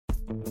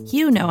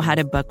You know how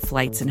to book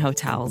flights and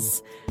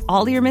hotels.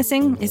 All you're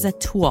missing is a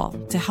tool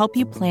to help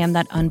you plan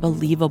that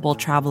unbelievable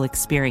travel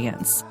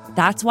experience.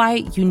 That's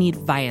why you need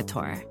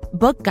Viator.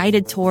 Book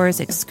guided tours,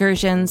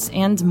 excursions,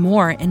 and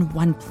more in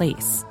one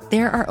place.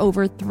 There are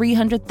over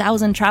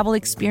 300,000 travel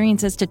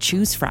experiences to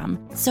choose from,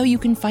 so you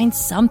can find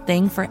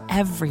something for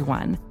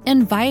everyone.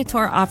 And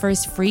Viator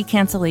offers free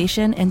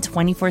cancellation and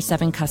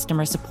 24/7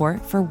 customer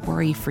support for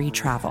worry-free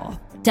travel.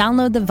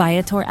 Download the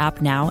Viator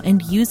app now and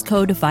use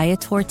code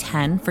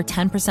Viator10 for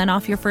 10%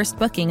 off your first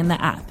booking in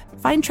the app.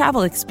 Find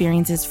travel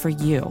experiences for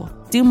you.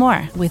 Do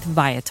more with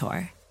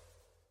Viator.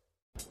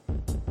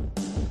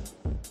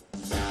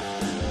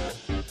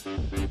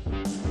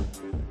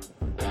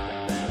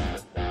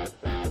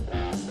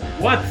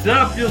 What's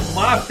up, Bills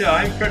Mafia?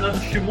 I'm Fernando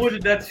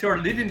Shimudi, that's your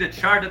leading the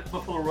chart at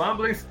Buffalo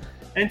Rumblings.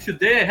 And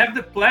today I have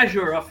the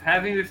pleasure of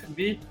having with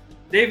me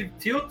David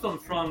Tilton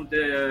from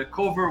the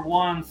Cover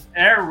 1's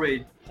Air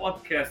Raid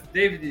podcast.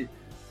 David,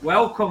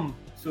 welcome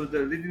to the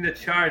Leading the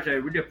Charge. I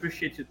really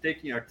appreciate you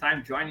taking your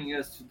time joining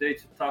us today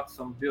to talk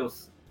some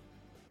Bills.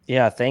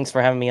 Yeah, thanks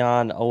for having me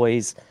on.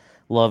 Always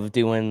love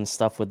doing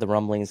stuff with the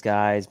Rumblings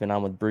guys. Been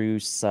on with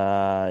Bruce,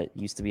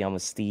 used to be on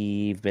with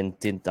Steve,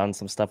 done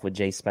some stuff with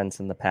Jay Spence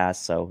in the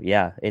past. So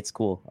yeah, it's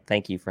cool.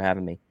 Thank you for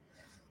having me.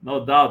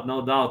 No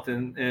doubt.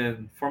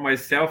 And for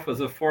myself as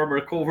a former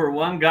Cover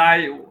 1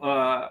 guy,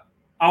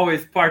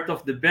 always part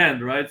of the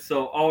band, right?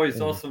 So always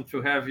awesome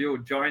to have you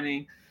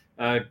joining.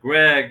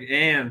 Greg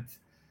and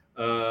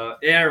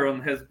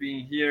Aaron has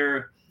been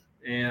here,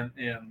 and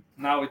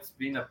now it's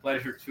been a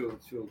pleasure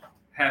to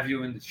have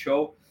you in the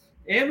show.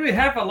 And we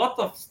have a lot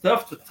of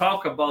stuff to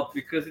talk about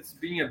because it's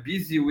been a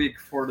busy week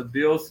for the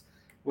Bills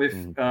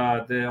with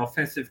the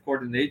offensive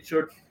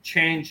coordinator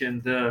change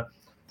and the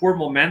poor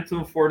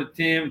momentum for the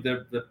team,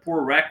 the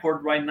poor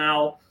record right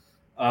now.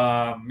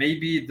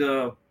 Maybe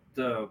the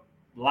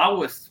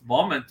lowest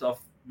moment of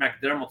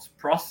McDermott's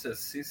process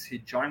since he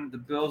joined the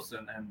Bills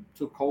and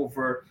took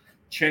over,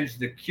 changed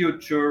the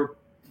culture,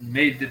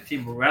 made the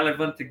team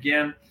relevant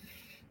again.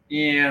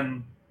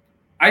 And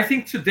I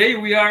think today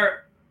we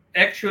are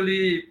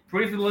actually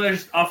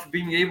privileged of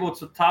being able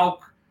to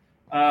talk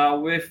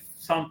with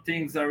some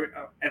things,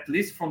 at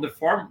least from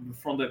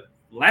the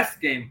last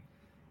game,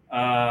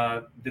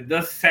 that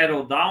does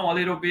settle down a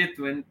little bit,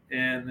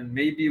 and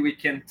maybe we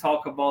can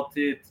talk about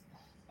it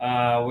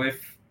with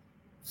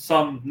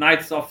some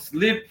nights of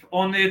sleep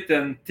on it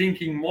and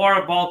thinking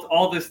more about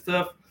all this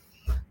stuff.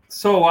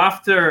 So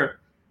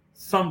after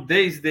some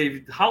days,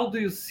 David, how do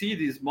you see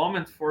this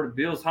moment for the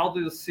Bills? How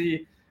do you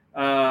see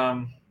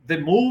the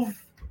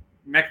move,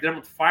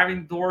 McDermott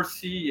firing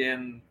Dorsey,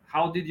 and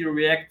how did you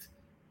react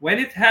when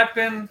it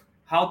happened?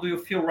 How do you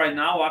feel right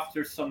now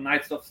after some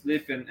nights of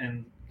sleep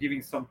and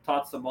giving some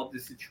thoughts about the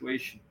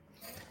situation?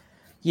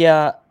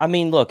 Yeah, I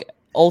mean, look,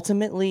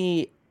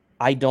 ultimately,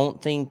 I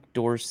don't think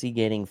Dorsey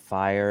getting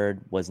fired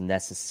was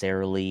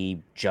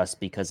necessarily just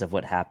because of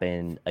what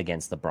happened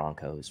against the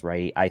Broncos,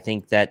 right? I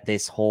think that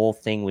this whole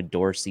thing with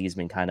Dorsey has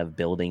been kind of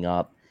building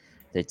up.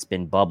 It's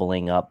been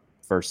bubbling up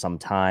for some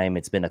time.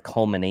 It's been a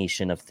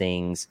culmination of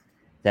things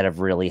that have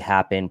really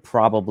happened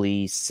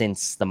probably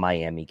since the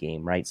Miami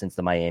game, right? Since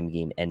the Miami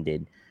game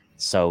ended.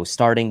 So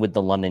starting with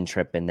the London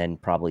trip and then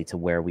probably to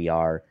where we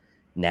are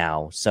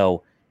now.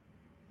 So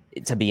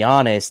to be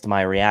honest,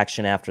 my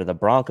reaction after the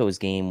Broncos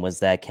game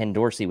was that Ken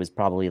Dorsey was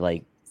probably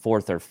like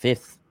fourth or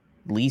fifth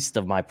least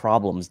of my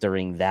problems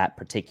during that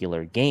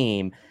particular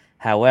game.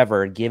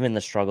 However, given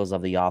the struggles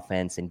of the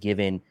offense and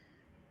given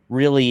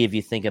really, if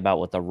you think about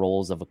what the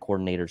roles of a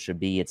coordinator should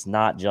be, it's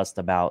not just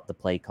about the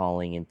play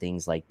calling and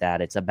things like that.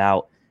 It's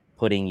about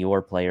putting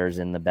your players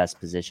in the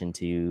best position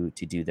to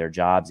do their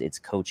jobs. It's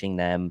coaching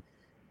them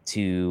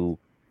to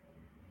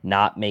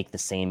not make the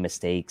same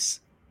mistakes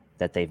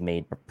that they've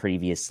made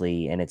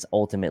previously. And it's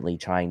ultimately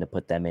trying to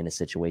put them in a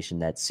situation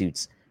that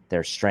suits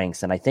their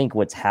strengths. And I think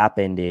what's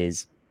happened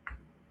is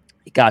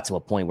it got to a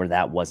point where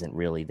that wasn't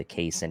really the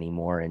case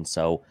anymore. And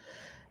so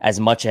as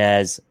much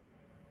as,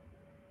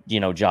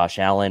 Josh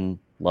Allen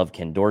loved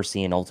Ken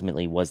Dorsey and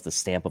ultimately was the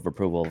stamp of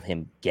approval of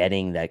him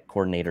getting that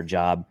coordinator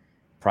job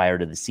prior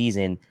to the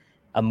season,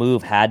 a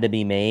move had to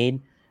be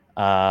made.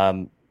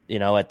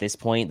 At this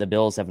point, the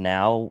Bills have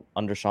now,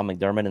 under Sean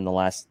McDermott in the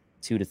last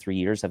 2 to 3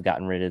 years, have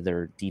gotten rid of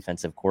their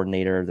defensive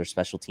coordinator, their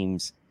special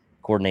teams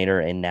coordinator,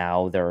 and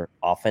now their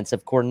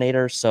offensive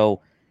coordinator.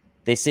 So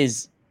this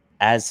is,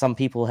 as some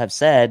people have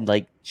said,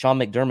 like Sean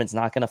McDermott's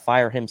not going to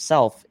fire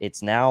himself.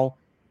 It's now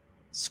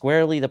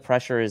squarely the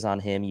pressure is on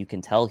him. You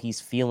can tell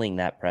he's feeling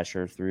that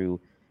pressure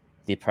through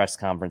the press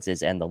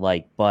conferences and the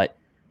like, but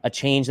a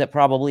change that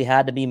probably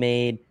had to be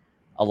made,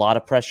 a lot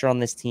of pressure on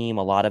this team,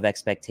 a lot of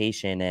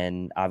expectation.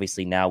 And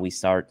obviously now we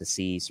start to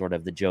see sort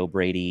of the Joe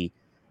Brady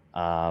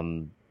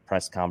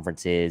press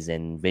conferences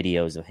and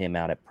videos of him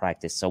out at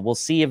practice. So we'll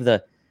see if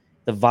the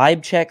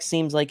vibe check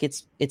seems like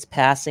it's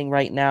passing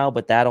right now,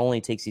 but that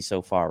only takes you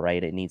so far,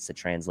 right? It needs to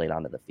translate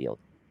onto the field.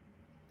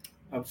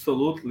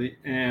 Absolutely.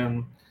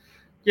 And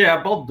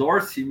yeah, about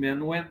Dorsey,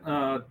 man, when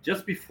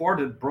just before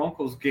the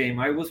Broncos game,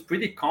 I was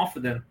pretty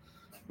confident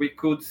we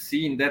could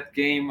see in that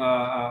game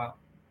a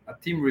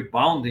team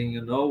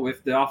rebounding,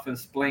 with the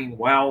offense playing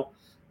well.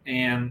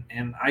 And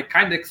I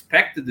kind of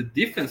expected the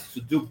defense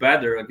to do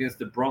better against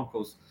the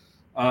Broncos.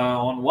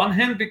 On one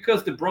hand,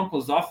 because the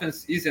Broncos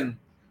offense isn't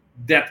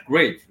that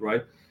great,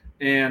 right?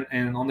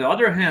 And on the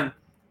other hand,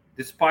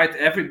 despite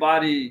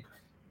everybody,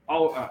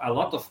 a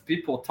lot of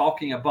people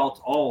talking about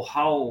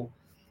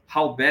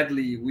how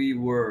badly we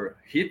were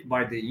hit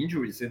by the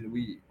injuries, and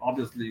we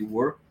obviously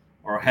were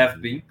or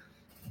have been,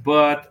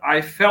 but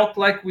I felt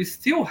like we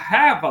still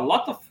have a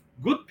lot of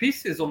good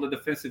pieces on the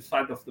defensive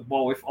side of the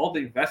ball with all the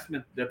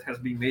investment that has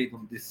been made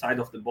on this side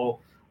of the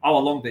ball all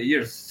along the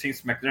years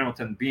since McDermott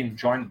and Bean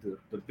joined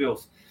the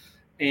Bills.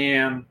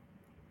 And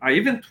I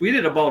even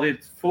tweeted about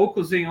it,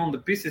 focusing on the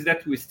pieces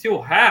that we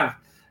still have.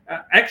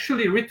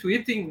 Actually,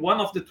 retweeting one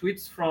of the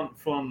tweets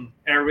from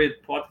Air Raid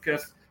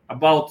podcast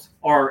about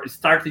our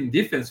starting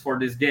defense for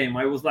this game.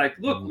 I was like,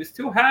 look, we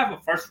still have a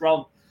first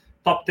round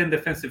top 10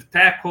 defensive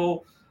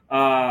tackle,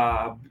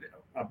 a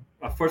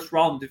first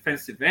round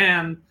defensive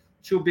end,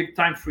 two big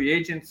time free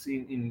agents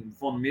in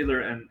Von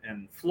Miller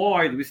and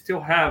Floyd. We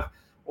still have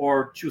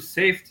our two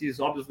safeties.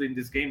 Obviously, in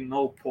this game,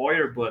 no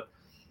Poyer, but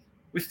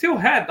we still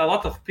had a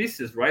lot of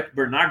pieces, right?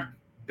 Bernard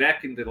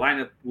back in the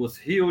lineup was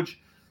huge.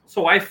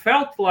 So I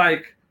felt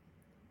like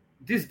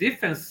this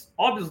defense,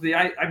 obviously,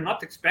 I'm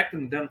not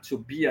expecting them to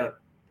be a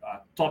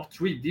top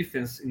 3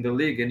 defense in the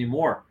league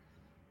anymore.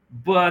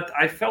 But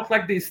I felt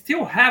like they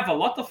still have a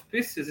lot of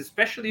pieces,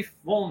 especially if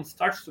Vaughn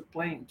starts to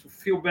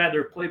feel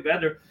better, play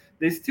better.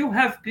 They still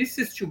have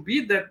pieces to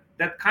be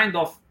that kind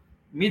of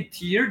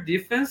mid-tier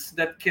defense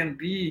that can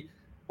be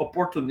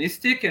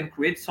opportunistic and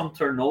create some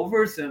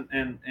turnovers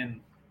and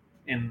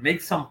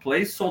make some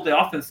plays so the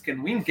offense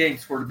can win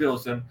games for the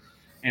Bills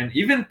and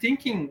even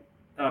thinking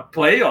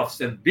playoffs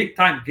and big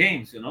time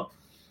games,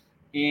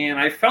 And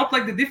I felt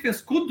like the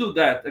defense could do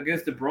that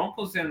against the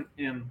Broncos, and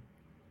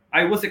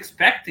I was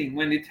expecting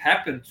when it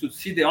happened to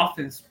see the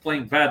offense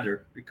playing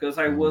better, because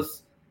I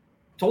was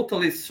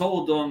totally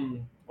sold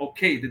on,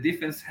 okay, the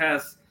defense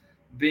has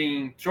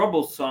been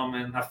troublesome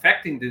and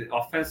affecting the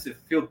offensive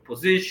field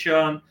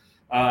position.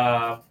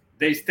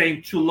 They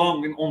staying too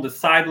long on the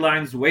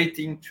sidelines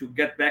waiting to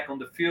get back on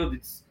the field.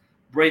 It's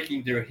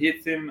breaking their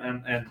rhythm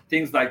and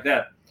things like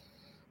that.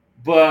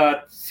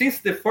 But since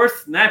the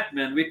first snap,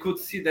 man, we could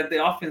see that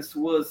the offense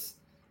was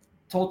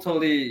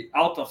totally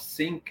out of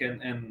sync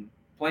and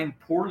playing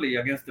poorly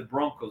against the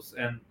Broncos.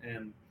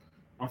 And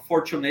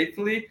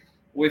unfortunately,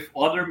 with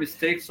other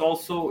mistakes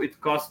also,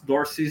 it cost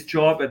Dorsey's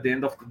job at the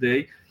end of the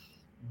day.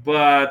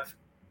 But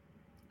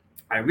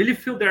I really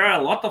feel there are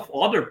a lot of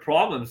other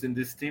problems in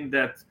this team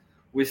that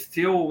we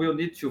still will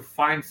need to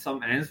find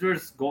some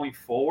answers going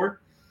forward.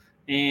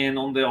 And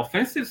on the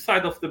offensive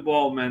side of the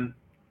ball, man,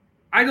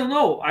 I don't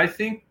know. I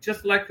think,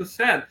 just like you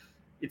said,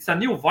 it's a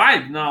new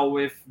vibe now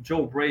with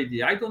Joe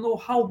Brady. I don't know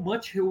how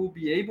much he will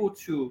be able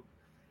to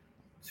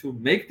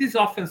make this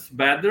offense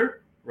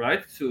better,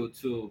 right?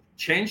 To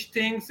change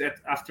things.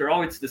 After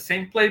all, it's the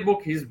same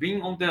playbook. He's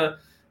been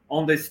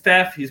on the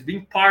staff. He's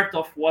been part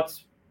of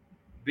what's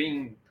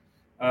been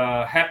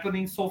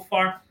happening so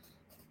far.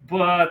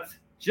 But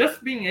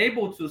just being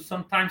able to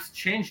sometimes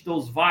change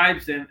those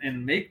vibes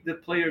and make the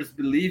players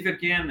believe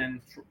again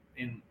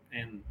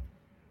and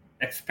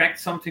expect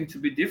something to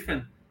be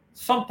different,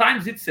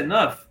 sometimes it's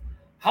enough.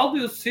 How do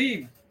you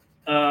see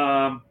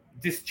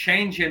this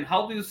change, and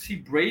how do you see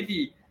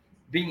Brady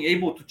being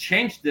able to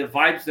change the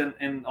vibes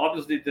and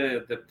obviously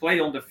the play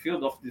on the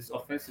field of this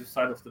offensive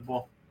side of the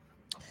ball?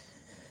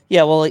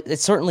 Yeah, well, it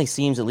certainly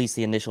seems, at least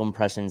the initial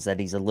impressions, that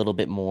he's a little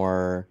bit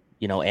more,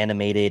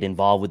 animated,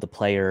 involved with the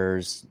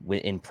players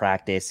in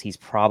practice. He's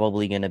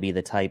probably going to be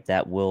the type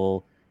that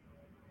will,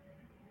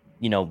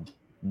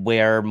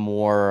 wear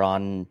more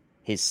on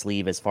his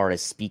sleeve as far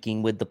as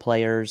speaking with the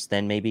players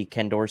than maybe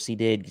Ken Dorsey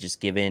did,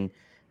 just given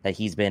that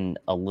he's been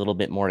a little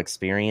bit more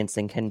experienced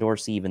than Ken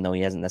Dorsey, even though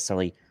he hasn't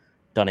necessarily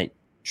done it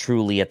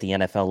truly at the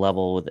NFL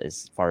level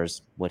as far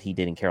as what he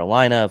did in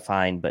Carolina,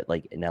 fine, but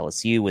like in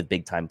LSU with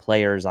big time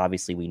players,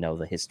 obviously we know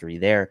the history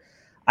there.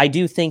 I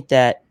do think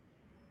that,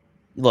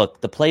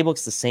 look, the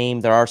playbook's the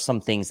same. There are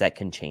some things that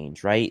can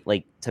change, right?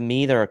 Like, to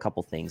me, there are a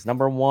couple things.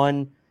 Number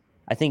one,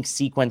 I think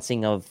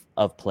sequencing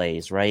of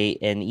plays, right?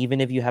 And even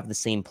if you have the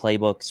same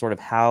playbook, sort of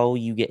how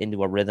you get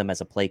into a rhythm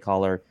as a play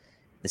caller,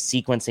 the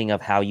sequencing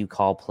of how you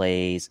call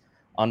plays,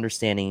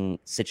 understanding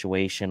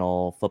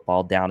situational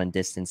football, down and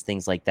distance,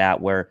 things like that,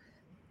 where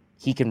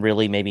he can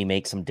really maybe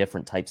make some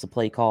different types of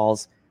play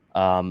calls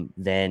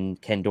than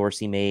Ken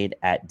Dorsey made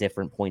at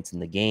different points in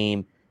the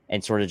game,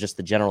 and sort of just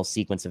the general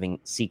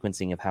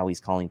sequencing of how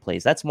he's calling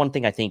plays. That's one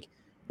thing I think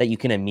that you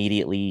can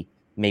immediately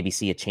maybe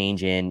see a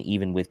change in,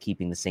 even with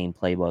keeping the same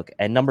playbook.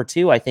 And number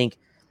two, I think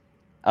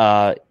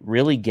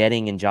really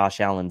getting in Josh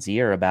Allen's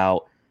ear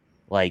about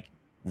like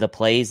the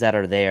plays that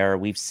are there.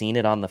 We've seen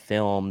it on the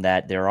film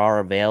that there are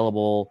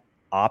available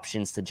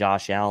options to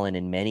Josh Allen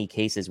in many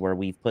cases where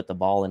we've put the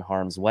ball in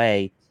harm's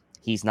way.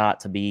 He's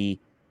not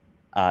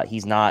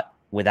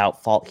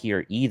without fault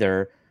here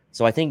either.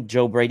 So I think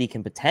Joe Brady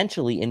can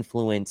potentially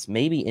influence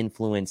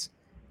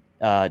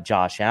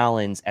Josh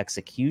Allen's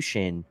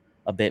execution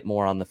a bit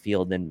more on the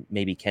field than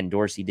maybe Ken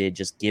Dorsey did,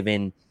 just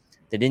given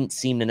there didn't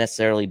seem to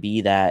necessarily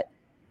be that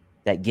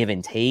give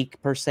and take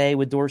per se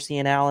with Dorsey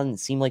and Allen. It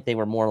seemed like they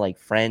were more like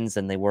friends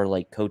than they were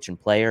like coach and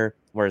player.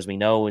 Whereas we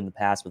know in the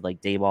past with like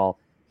Dayball,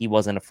 he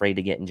wasn't afraid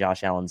to get in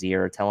Josh Allen's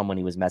ear, tell him when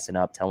he was messing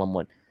up, tell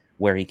him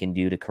where he can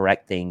do to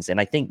correct things. And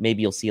I think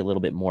maybe you'll see a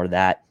little bit more of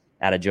that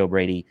out of Joe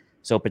Brady.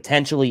 So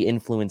potentially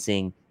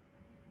influencing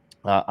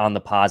on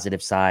the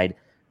positive side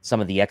some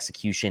of the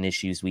execution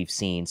issues we've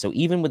seen. So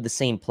even with the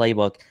same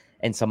playbook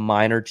and some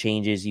minor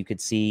changes you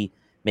could see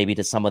maybe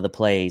to some of the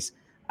plays,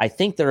 I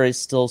think there is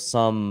still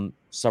some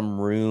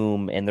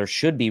room, and there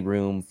should be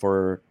room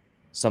for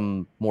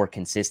some more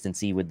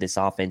consistency with this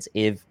offense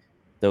if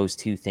those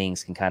two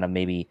things can kind of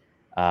maybe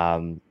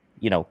come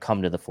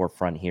to the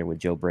forefront here with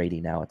Joe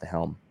Brady now at the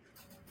helm.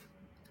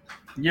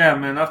 Yeah,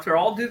 man. After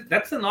all this,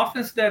 that's an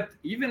offense that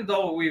even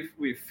though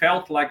we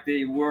felt like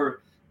they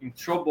were in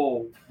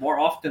trouble more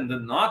often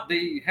than not,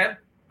 they had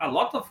a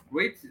lot of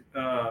great.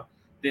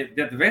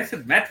 The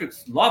advanced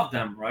metrics love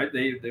them, right?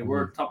 They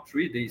were top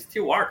 3. They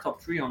still are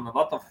top 3 on a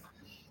lot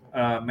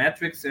of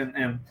metrics,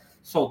 and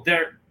so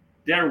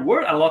there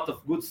were a lot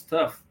of good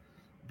stuff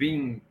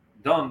being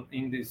done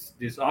in this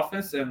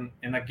offense, and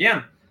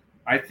again,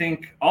 I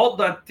think all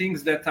the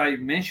things that I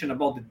mentioned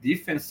about the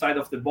defense side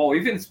of the ball,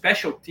 even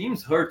special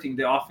teams hurting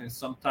the offense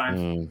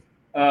sometimes,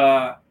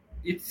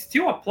 it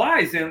still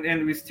applies,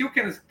 and we still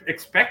can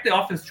expect the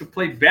offense to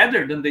play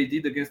better than they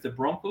did against the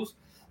Broncos,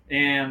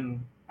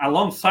 and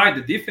alongside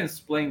the defense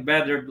playing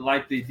better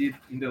like they did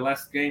in the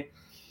last game.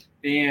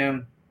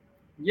 And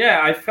yeah,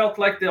 I felt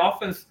like the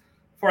offense,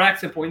 for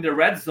example, in the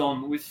red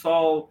zone, we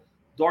saw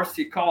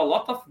Dorsey call a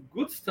lot of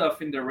good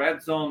stuff in the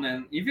red zone,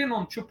 and even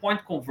on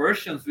 2-point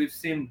conversions, we've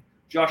seen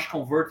Josh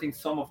converting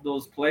some of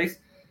those plays.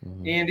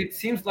 And it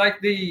seems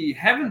like they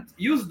haven't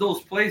used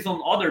those plays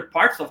on other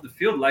parts of the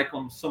field, like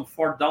on some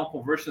 4th down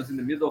conversions in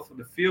the middle of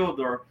the field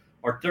or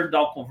 3rd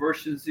down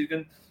conversions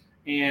even.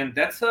 And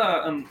that's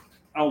a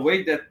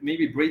way that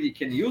maybe Brady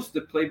can use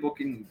the playbook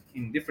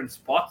in different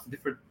spots,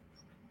 different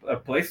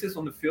places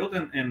on the field,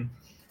 and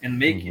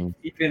make it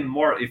even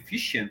more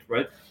efficient,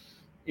 right?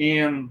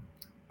 And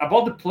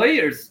about the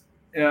players,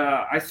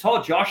 I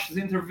saw Josh's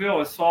interview.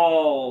 I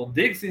saw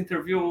Diggs'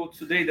 interview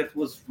today that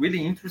was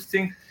really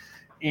interesting.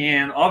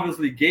 And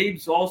obviously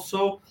Gabe's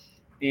also.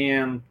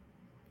 And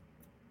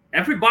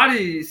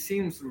everybody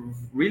seems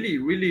really,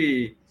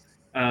 really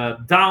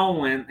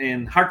down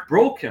and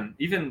heartbroken.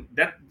 Even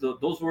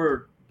those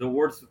were the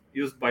words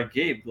used by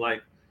Gabe,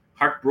 like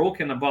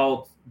heartbroken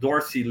about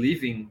Dorsey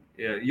leaving.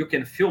 You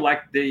can feel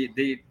like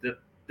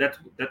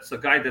that's a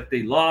guy that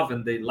they love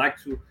and they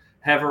like to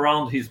have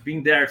around. He's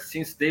been there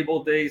since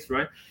Dayball days,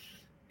 right?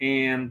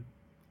 And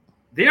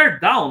they are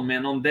down,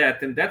 man, on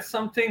that. And that's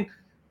something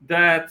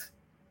that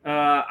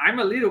I'm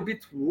a little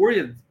bit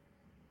worried,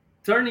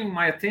 turning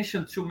my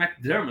attention to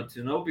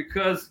McDermott,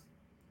 because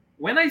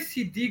when I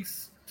see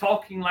Diggs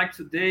talking like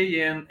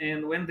today,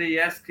 and when they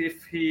ask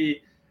if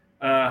he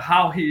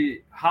how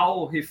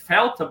he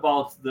felt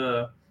about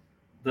the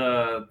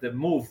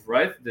move,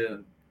 right,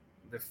 the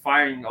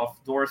firing of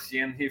Dorsey,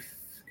 and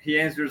he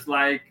answers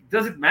like,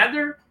 does it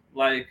matter?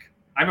 Like,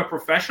 I'm a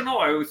professional.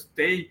 I will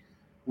stay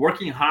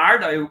working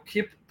hard. I will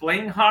keep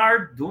playing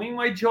hard, doing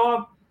my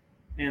job.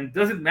 And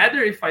does it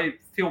matter if I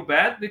feel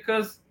bad?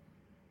 Because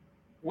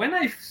when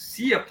I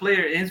see a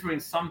player answering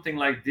something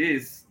like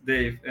this,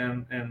 Dave,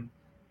 and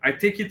I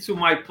take it to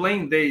my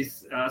playing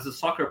days as a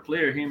soccer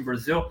player here in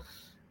Brazil,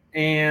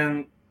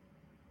 and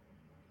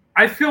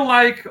I feel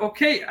like,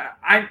 okay,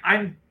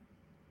 I'm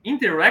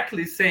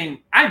indirectly saying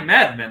I'm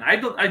mad, man. I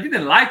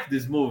didn't like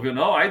this move,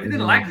 I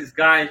didn't like this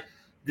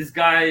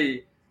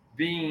guy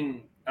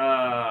being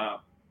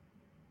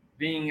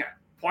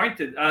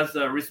pointed as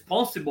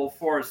responsible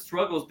for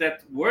struggles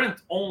that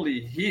weren't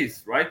only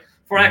his, right?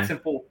 For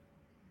example,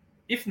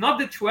 if not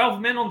the 12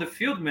 men on the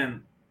field,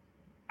 man,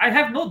 I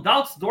have no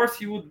doubts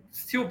Dorsey would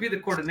still be the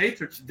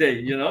coordinator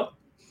today,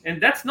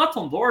 and that's not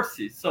on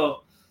Dorsey.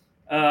 So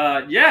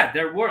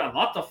there were a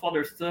lot of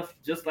other stuff,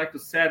 just like you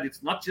said.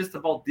 It's not just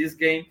about this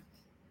game,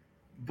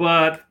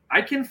 but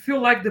I can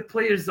feel like the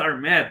players are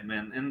mad,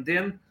 man. And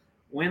then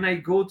when I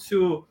go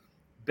to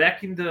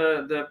back in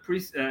the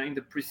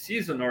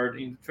preseason or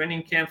in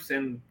training camps,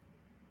 and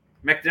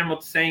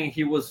McDermott saying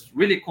he was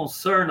really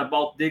concerned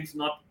about Diggs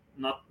not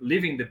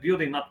leaving the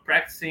building, not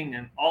practicing,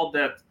 and all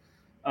that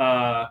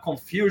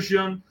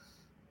confusion,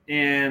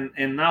 and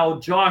now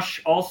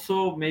Josh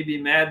also maybe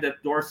mad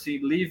at Dorsey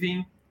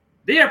leaving.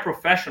 They are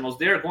professionals.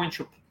 They are going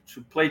to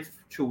play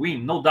to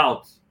win, no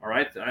doubt. All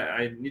right,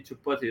 I need to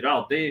put it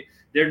out.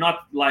 They're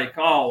not like,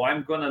 oh,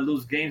 I'm gonna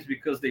lose games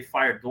because they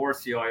fired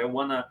Dorsey, or I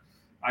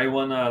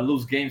wanna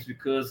lose games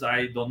because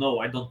I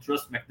don't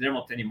trust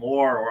McDermott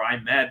anymore, or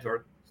I'm mad,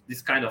 or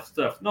this kind of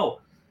stuff.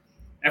 No.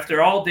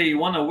 After all, they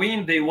want to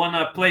win. They want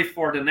to play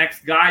for the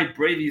next guy.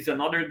 Brady's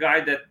another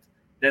guy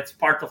that's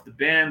part of the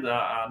band,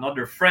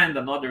 another friend,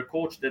 another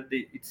coach that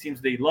it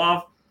seems they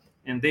love,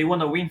 and they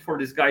want to win for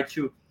this guy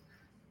too.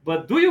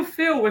 But do you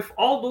feel with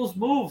all those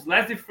moves,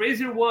 Leslie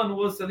Frazier one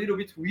was a little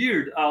bit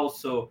weird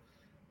also.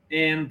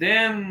 And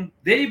then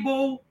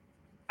Dable,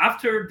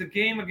 after the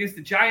game against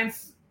the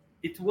Giants,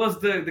 it was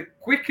the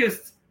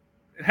quickest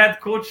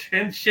head coach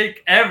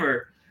handshake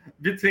ever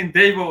between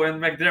Dable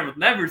and McDermott.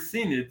 Never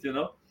seen it, you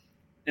know.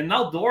 And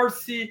now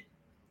Dorsey,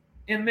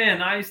 and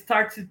man, I'm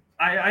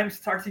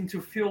starting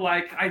to feel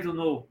like, I don't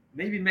know,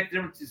 maybe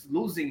McDermott is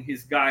losing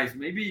his guys.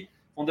 Maybe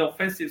on the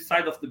offensive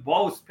side of the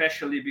ball,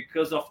 especially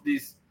because of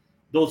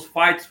those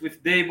fights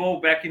with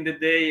Dable back in the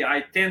day.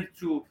 I tend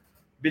to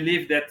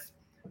believe that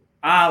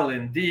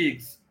Allen,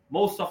 Diggs,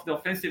 most of the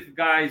offensive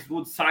guys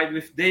would side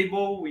with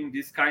Dable in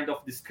this kind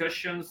of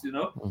discussions, you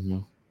know. Mm-hmm.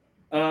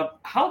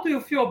 How do you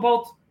feel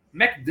about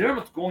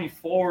McDermott going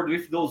forward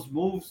with those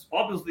moves?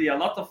 Obviously, a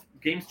lot of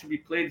games to be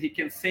played. He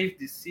can save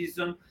this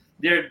season.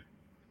 They're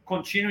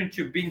continuing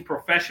to being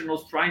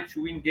professionals, trying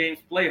to win games,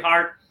 play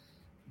hard.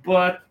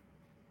 But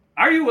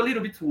are you a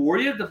little bit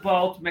worried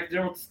about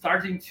McDermott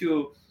starting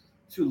to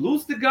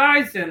lose the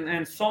guys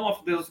and some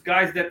of those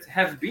guys that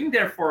have been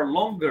there for a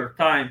longer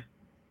time,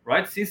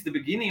 right, since the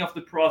beginning of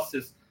the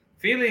process,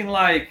 feeling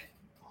like,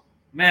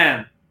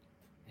 man,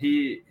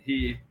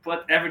 he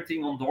put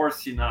everything on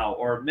Dorsey now,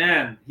 or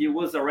man, he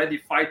was already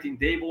fighting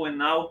Dable and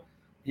now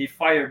he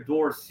fired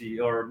Dorsey,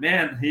 or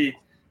man,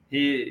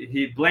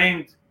 he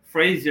blamed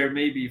Frazier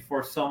maybe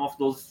for some of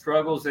those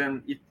struggles,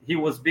 and he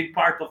was big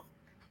part of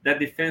that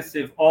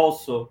defensive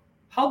also.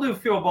 How do you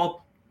feel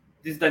about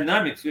these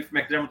dynamics with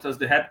McDermott as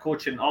the head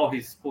coach and all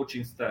his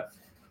coaching staff?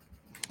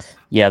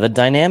 Yeah, the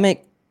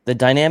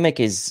dynamic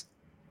is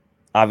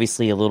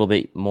obviously a little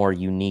bit more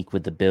unique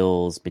with the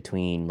Bills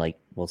between, like,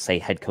 we'll say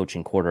head coach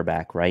and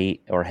quarterback, right?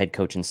 Or head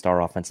coach and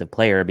star offensive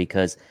player,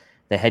 because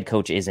the head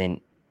coach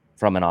isn't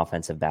from an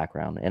offensive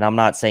background. And I'm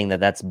not saying that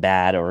that's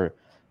bad or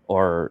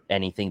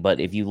anything,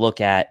 but if you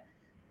look at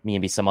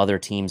maybe some other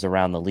teams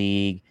around the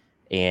league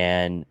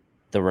and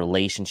the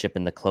relationship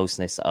and the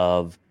closeness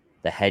of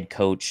the head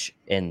coach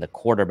and the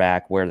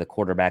quarterback, where the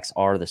quarterbacks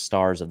are the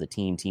stars of the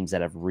teams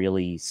that have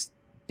really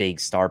big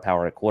star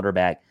power at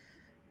quarterback.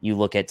 You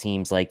look at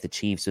teams like the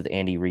Chiefs with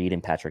Andy Reid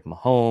and Patrick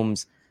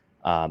Mahomes,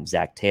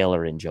 Zach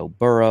Taylor and Joe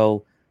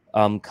Burrow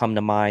come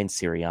to mind,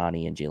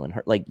 Sirianni and Jalen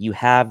Hurts. Like, you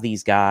have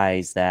these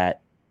guys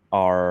that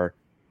are...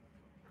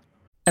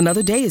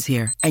 Another day is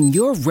here, and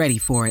you're ready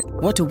for it.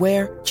 What to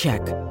wear?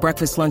 Check.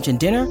 Breakfast, lunch, and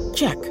dinner?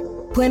 Check.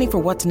 Planning for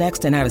what's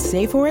next and how to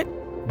save for it?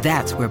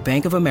 That's where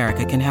Bank of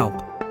America can help.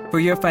 For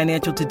your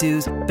financial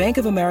to-dos, Bank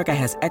of America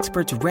has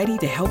experts ready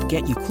to help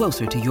get you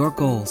closer to your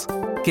goals.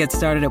 Get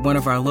started at one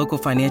of our local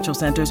financial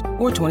centers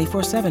or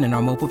 24/7 in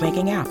our mobile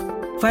banking app.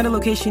 Find a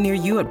location near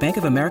you at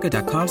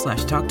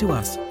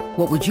bankofamerica.com/talktous.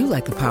 What would you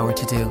like the power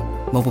to do?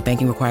 Mobile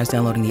banking requires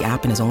downloading the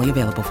app and is only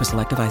available for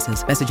select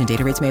devices. Message and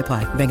data rates may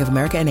apply. Bank of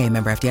America N.A.,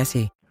 member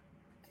FDIC.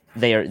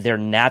 They're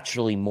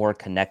naturally more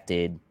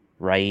connected,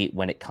 right,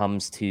 when it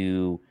comes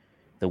to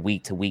the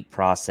week-to-week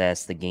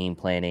process, the game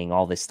planning,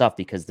 all this stuff,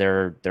 because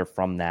they're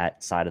from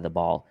that side of the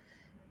ball.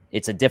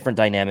 It's a different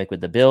dynamic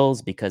with the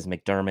Bills because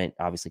McDermott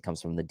obviously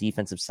comes from the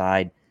defensive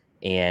side,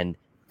 and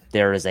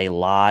there is a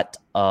lot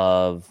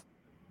of,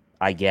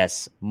 I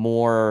guess,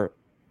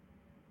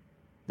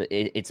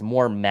 it's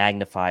more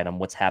magnified on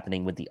what's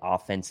happening with the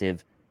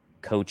offensive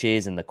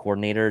coaches and the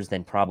coordinators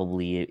than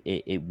probably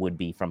it would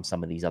be from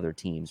some of these other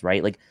teams,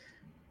 right? Like,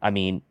 I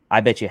mean,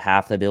 I bet you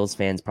half the Bills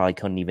fans probably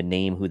couldn't even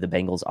name who the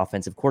Bengals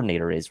offensive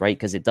coordinator is, right?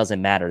 Because it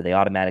doesn't matter. They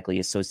automatically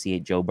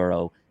associate Joe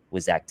Burrow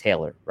with Zach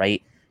Taylor,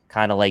 right?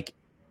 Kind of like,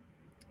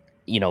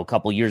 you know, a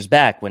couple years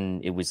back when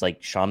it was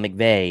like Sean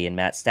McVay and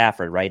Matt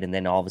Stafford, right? And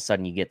then all of a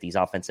sudden you get these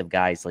offensive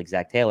guys like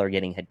Zach Taylor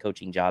getting head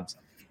coaching jobs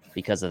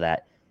because of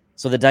that.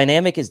 So the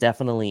dynamic is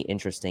definitely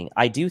interesting.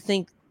 I do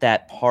think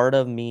that part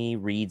of me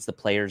reads the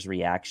players'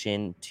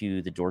 reaction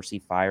to the Dorsey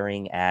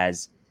firing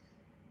as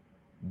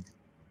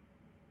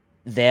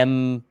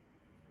them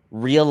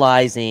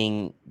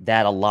realizing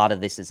that a lot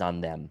of this is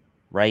on them,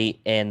 right?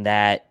 And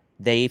that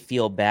they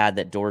feel bad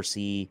that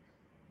Dorsey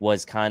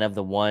was kind of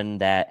the one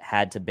that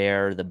had to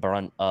bear the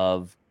brunt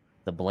of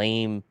the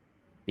blame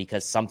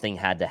because something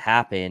had to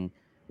happen,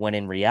 when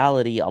in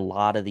reality, a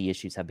lot of the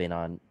issues have been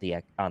on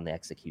the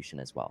execution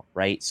as well,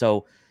 right?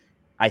 So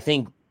I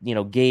think, you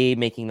know, Gabe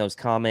making those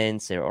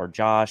comments, or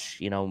Josh,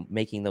 you know,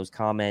 making those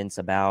comments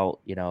about,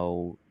 you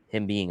know,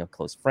 him being a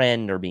close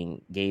friend, or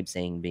Gabe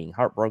saying being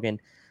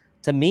heartbroken.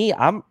 To me,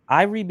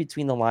 I read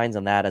between the lines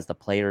on that as the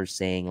players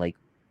saying, like,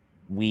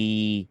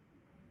 we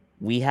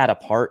had a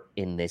part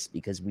in this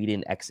because we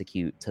didn't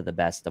execute to the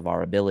best of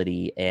our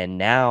ability. And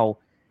now,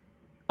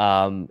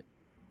 from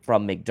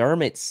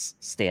McDermott's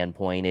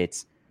standpoint,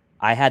 it's,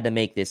 I had to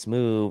make this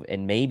move,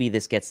 and maybe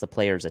this gets the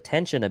players'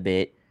 attention a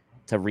bit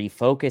to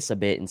refocus a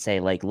bit and say,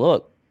 like,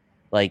 look,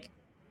 like,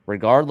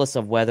 regardless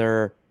of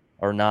whether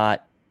or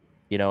not,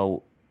 you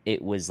know, it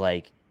was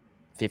like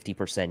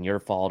 50% your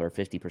fault or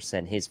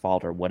 50% his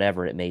fault or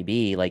whatever it may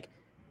be, like,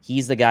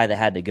 he's the guy that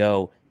had to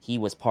go. He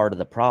was part of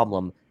the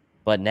problem.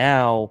 But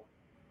now,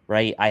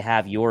 right? I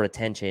have your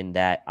attention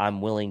that I'm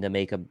willing to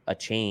make a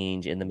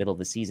change in the middle of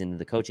the season to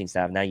the coaching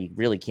staff. Now you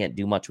really can't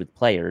do much with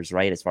players,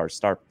 right? As far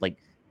as you're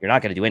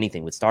not going to do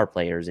anything with star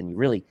players, and you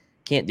really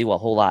can't do a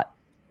whole lot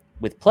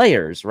with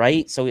players,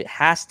 right? So it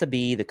has to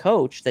be the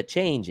coach that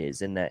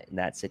changes in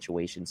that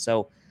situation.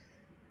 So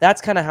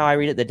that's kind of how I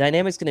read it. The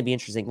dynamic's going to be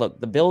interesting. Look,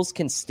 the Bills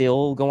can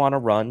still go on a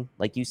run,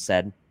 like you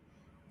said.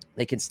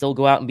 They can still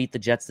go out and beat the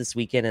Jets this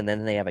weekend, and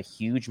then they have a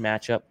huge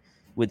matchup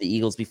with the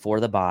Eagles before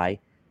the bye.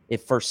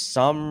 If for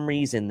some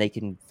reason they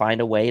can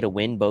find a way to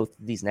win both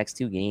of these next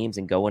two games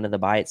and go into the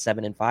bye at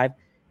 7-5,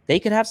 they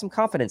could have some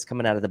confidence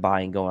coming out of the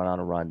bye and going on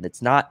a run.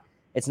 It's not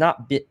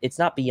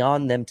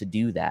beyond them to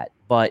do that,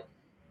 but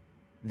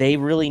they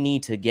really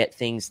need to get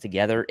things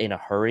together in a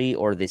hurry,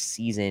 or this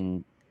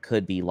season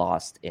could be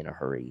lost in a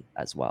hurry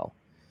as well.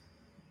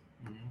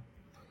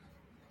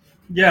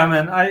 Yeah,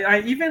 man.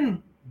 I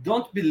even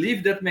don't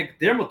believe that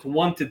McDermott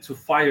wanted to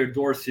fire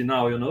Dorsey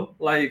now,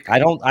 like I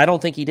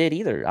don't think he did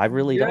either. I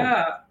really don't.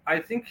 Yeah, I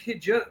think he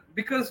just,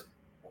 because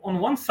on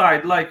one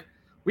side, like,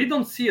 we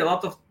don't see a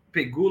lot of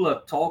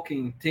Pegula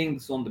talking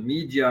things on the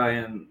media,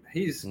 and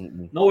he's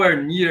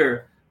nowhere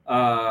near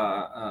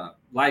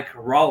like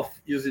Ralph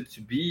used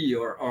to be,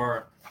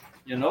 or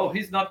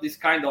he's not this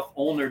kind of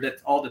owner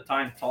that's all the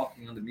time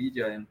talking on the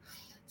media. And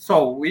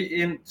so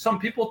some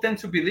people tend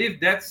to believe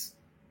that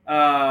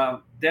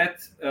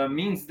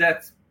means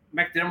that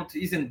McDermott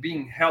isn't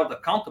being held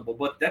accountable,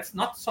 but that's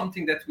not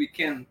something that we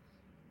can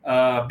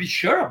be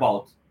sure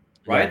about,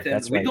 right? Yeah,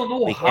 and we right. don't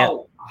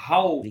know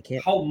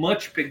how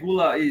much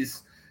Pegula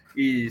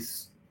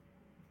is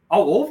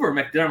all over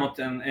McDermott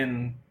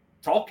and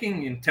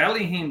talking and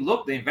telling him,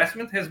 look, the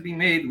investment has been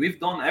made. We've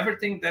done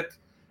everything that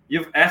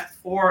you've asked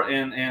for,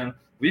 and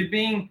we've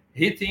been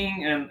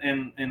hitting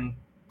and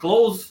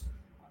close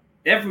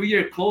every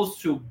year, close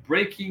to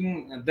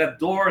breaking that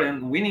door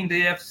and winning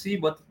the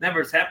AFC, but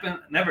never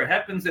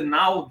happens. And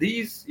now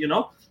these,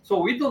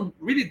 so we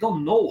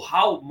don't know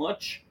how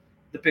much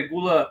the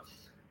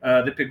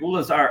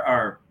Pegulas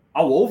are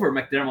all over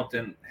McDermott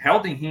and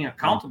holding him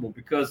accountable,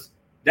 because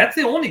that's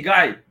the only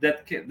guy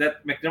that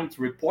McDermott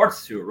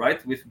reports to,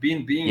 right? With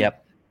being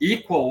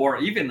equal or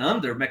even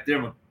under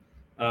McDermott,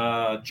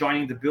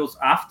 joining the Bills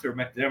after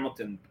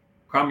McDermott and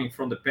coming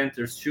from the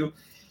Panthers too.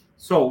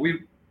 So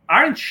we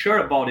aren't sure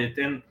about it.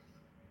 And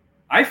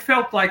I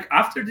felt like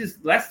after this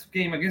last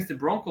game against the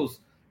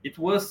Broncos, it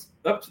was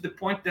up to the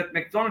point that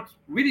McDermott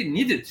really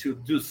needed to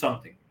do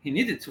something. He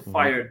needed to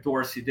fire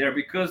Dorsey there,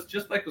 because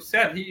just like you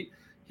said, he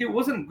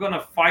wasn't going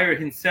to fire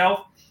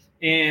himself.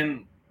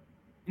 And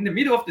in the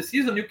middle of the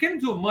season, you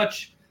can't do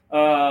much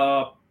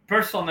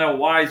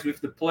personnel-wise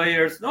with the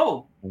players.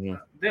 No,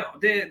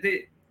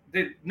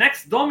 the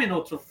next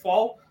domino to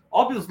fall,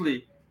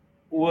 obviously,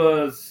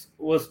 was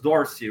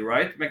Dorsey,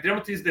 right?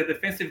 McDermott is the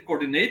defensive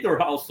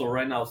coordinator also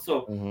right now.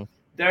 So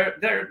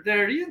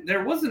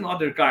there was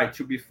another guy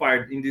to be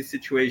fired in this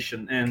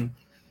situation.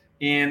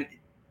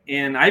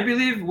 And I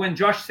believe when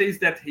Josh says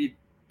that he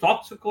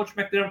talked to Coach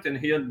McDermott and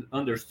he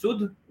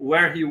understood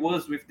where he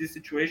was with this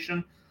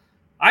situation,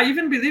 I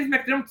even believe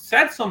McDermott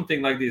said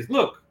something like this: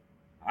 look,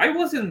 I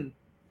really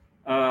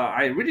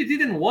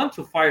didn't want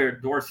to fire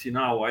Dorsey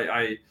now.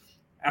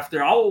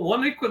 After all,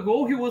 1 week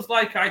ago, he was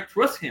like, I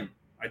trust him.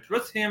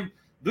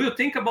 Do you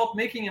think about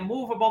making a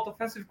move about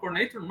offensive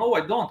coordinator? No,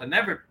 I don't. I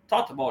never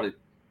thought about it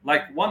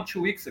like 1-2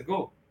 weeks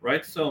ago,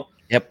 right? So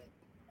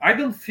I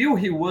don't feel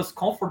he was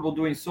comfortable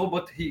doing so,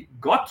 but he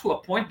got to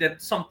a point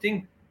that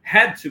something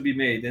had to be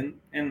made.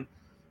 And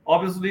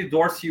obviously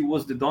Dorsey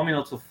was the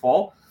domino to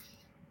fall.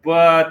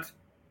 But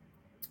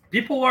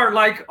people are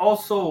like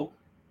also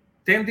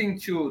tending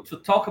to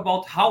talk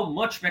about how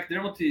much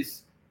McDermott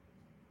is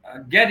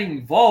getting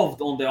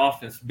involved on the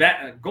offense,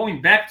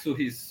 going back to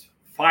his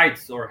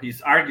fights or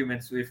his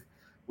arguments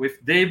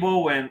with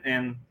Dable,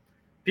 and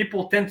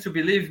people tend to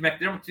believe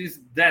McDermott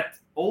is that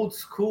old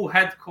school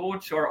head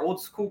coach or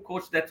old school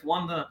coach that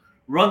want to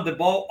run the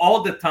ball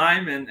all the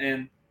time.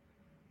 And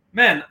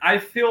man, I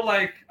feel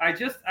like I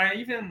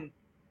even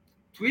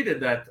tweeted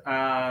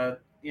that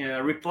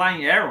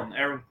replying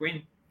Aaron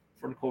Quinn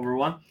from Cover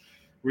One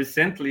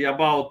recently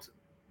about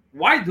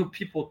why do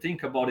people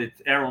think about it.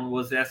 Aaron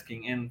was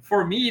asking, and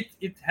for me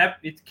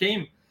it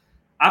came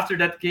after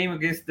that game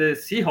against the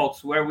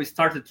Seahawks, where we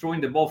started throwing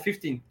the ball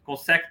 15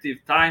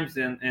 consecutive times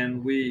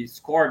and we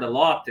scored a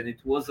lot, and it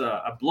was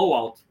a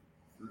blowout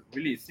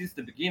really since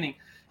the beginning.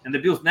 And the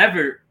Bills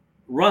never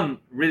run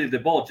really the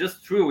ball,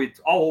 just threw it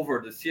all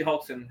over the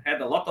Seahawks and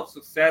had a lot of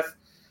success.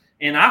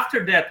 And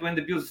after that, when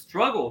the Bills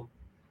struggled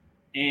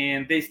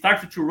and they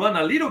started to run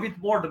a little bit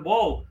more the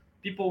ball,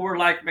 people were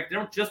like,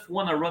 McDermott just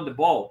want to run the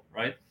ball,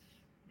 right?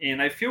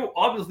 And I feel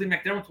obviously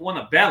McDermott want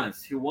a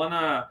balance. He want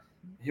a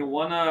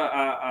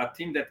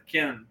team that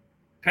can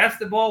pass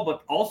the ball,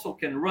 but also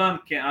can run,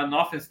 an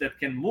offense that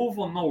can move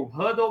on no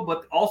huddle,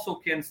 but also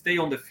can stay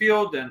on the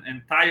field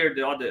and tire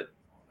the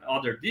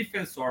other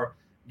defense, or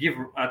give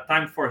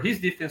time for his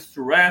defense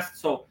to rest.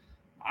 So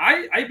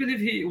I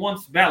believe he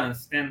wants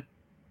balance. And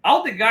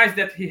all the guys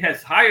that he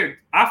has hired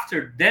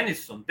after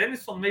Dennison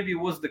maybe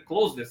was the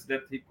closest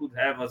that he could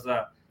have as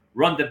a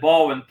run the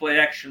ball and play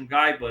action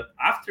guy. But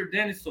after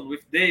Dennison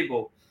with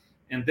Dable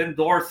and then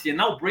Dorsey and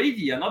now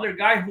Brady, another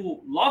guy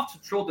who loved to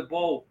throw the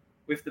ball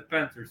with the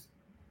Panthers,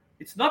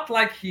 it's not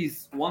like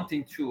he's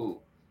wanting to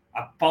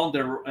a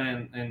pounder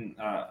and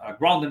a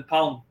ground and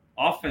pound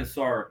offense,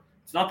 or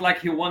it's not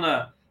like he want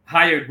to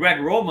hire Greg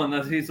Roman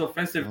as his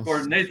offensive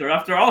coordinator.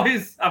 After all,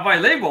 he's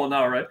available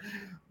now, right?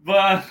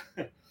 But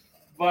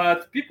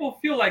people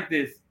feel like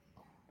this.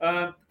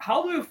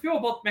 How do you feel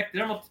about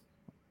McDermott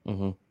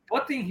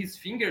putting his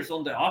fingers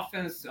on the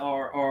offense,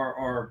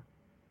 or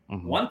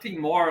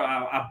wanting more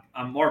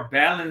a more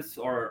balance,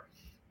 or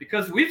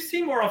because we've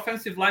seen more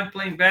offensive line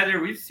playing better,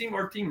 we've seen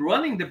our team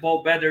running the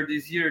ball better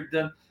this year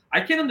than I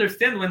can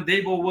understand when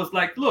Dable was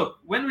like, look,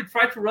 when we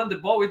try to run the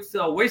ball, it's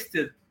a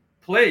wasted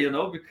play,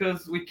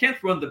 because we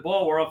can't run the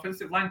ball, our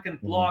offensive line can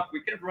block,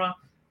 we can't run.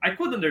 I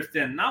could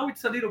understand. Now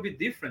it's a little bit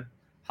different.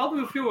 How do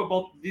you feel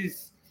about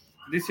this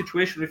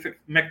situation with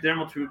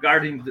McDermott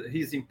regarding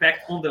his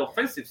impact on the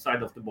offensive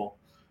side of the ball?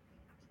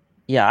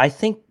 Yeah, I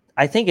think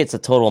it's a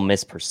total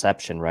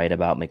misperception, right,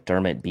 about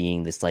McDermott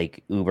being this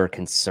like uber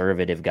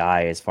conservative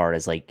guy as far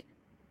as like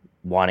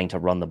wanting to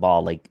run the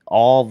ball. Like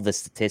all the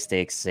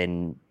statistics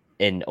and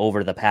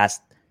over the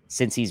past,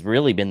 since he's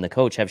really been the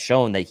coach, have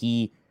shown that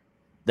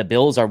the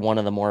Bills are one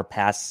of the more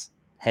pass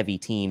heavy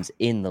teams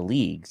in the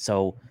league.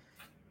 So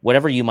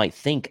whatever you might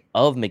think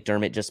of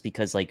McDermott, just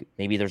because like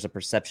maybe there's a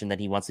perception that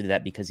he wants to do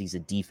that because he's a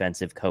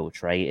defensive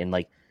coach, right? And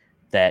like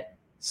that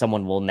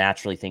someone will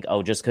naturally think,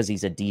 oh, just because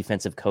he's a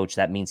defensive coach,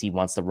 that means he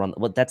wants to run.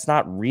 Well, that's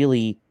not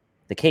really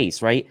the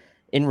case, right?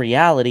 In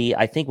reality,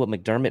 I think what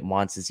McDermott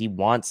wants is he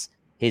wants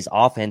his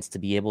offense to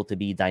be able to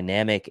be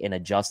dynamic and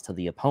adjust to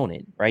the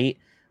opponent, right?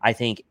 I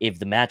think if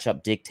the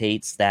matchup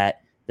dictates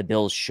that the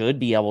Bills should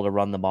be able to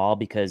run the ball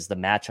because the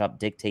matchup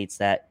dictates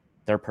that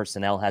their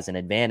personnel has an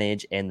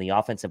advantage and the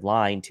offensive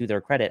line, to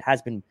their credit,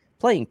 has been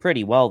playing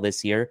pretty well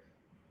this year,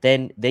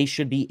 then they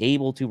should be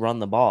able to run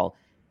the ball.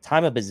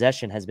 Time of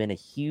possession has been a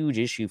huge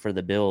issue for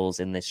the Bills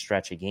in this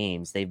stretch of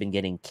games. They've been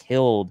getting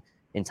killed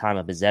in time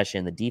of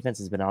possession. The defense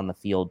has been on the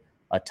field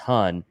a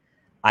ton.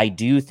 I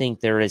do think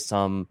there is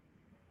some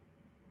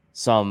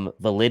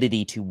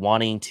validity to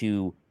wanting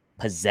to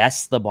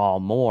possess the ball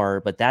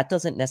more, but that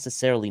doesn't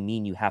necessarily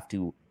mean you have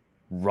to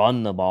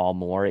run the ball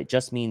more. It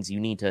just means you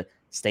need to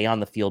stay on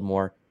the field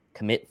more,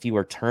 commit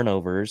fewer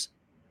turnovers,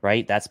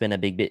 right? That's been a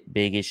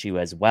big issue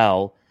as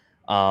well.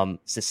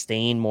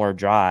 Sustain more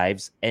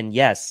drives. And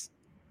yes,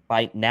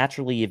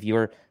 naturally, if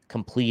you're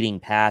completing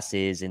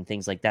passes and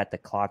things like that, the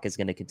clock is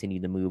going to continue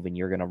to move and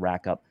you're going to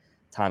rack up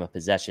time of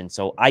possession.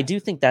 So I do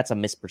think that's a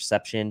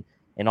misperception,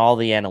 and all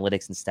the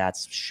analytics and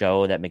stats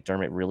show that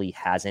McDermott really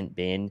hasn't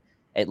been,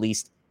 at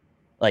least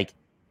like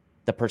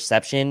the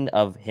perception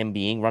of him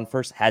being run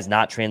first has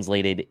not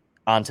translated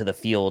onto the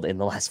field in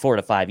the last 4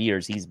 to 5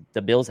 years.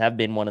 The Bills have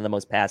been one of the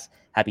most pass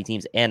happy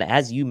teams. And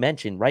as you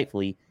mentioned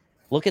rightfully,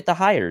 look at the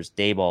hires,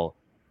 Daboll,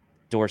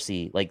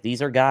 Dorsey. Like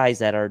these are guys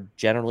that are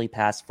generally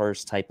pass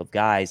first type of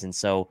guys. And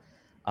so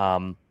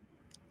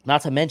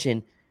not to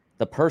mention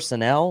the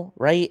personnel,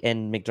 right?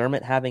 And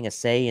McDermott having a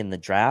say in the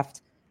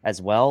draft as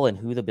well, and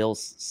who the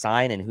Bills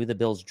sign and who the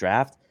Bills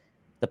draft.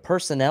 The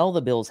personnel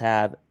the Bills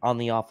have on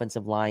the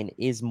offensive line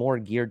is more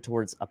geared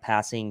towards a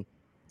passing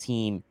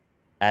team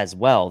as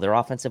well. Their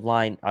offensive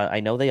line, I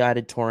know they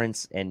added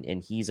Torrance,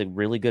 and he's a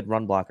really good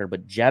run blocker,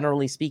 but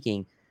generally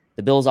speaking,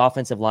 the Bills'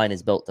 offensive line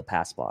is built to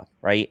pass block,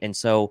 right? And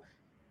so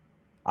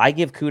I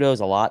give kudos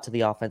a lot to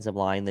the offensive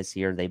line this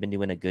year. They've been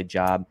doing a good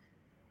job.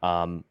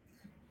 The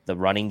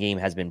running game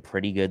has been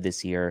pretty good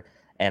this year,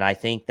 and I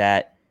think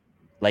that,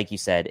 like you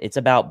said, it's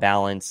about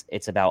balance.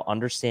 It's about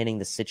understanding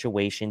the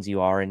situations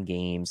you are in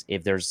games.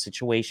 If there's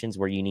situations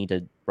where you need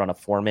to run a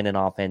 4-minute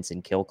offense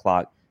and kill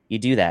clock, you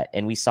do that.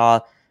 And we saw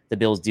the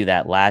Bills do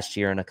that last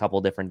year in a couple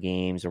different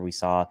games, where we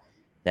saw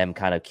them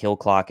kind of kill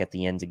clock at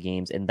the ends of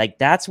games. And like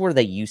that's where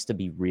they used to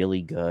be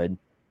really good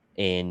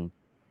in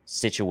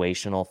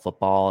situational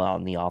football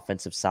on the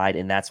offensive side.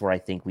 And that's where I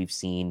think we've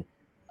seen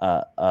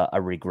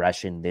a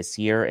regression this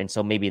year. And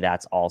so maybe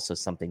that's also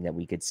something that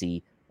we could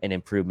see an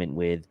improvement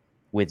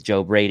with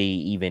Joe Brady,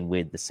 even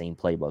with the same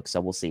playbook.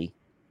 So we'll see.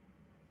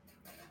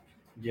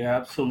 Yeah,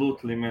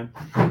 absolutely, man.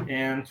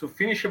 And to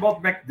finish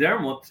about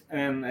McDermott,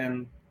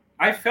 and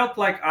I felt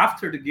like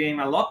after the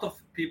game, a lot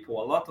of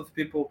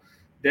people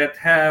that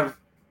have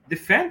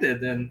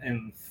defended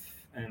and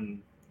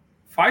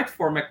fight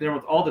for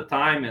McDermott all the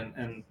time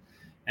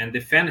and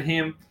defend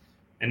him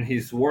and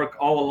his work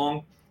all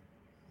along.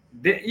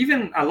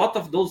 Even a lot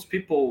of those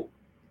people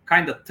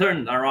kind of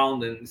turned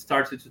around and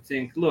started to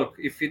think, look,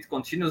 if it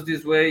continues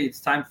this way, it's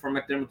time for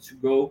McDermott to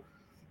go.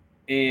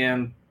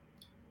 And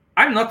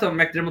I'm not a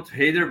McDermott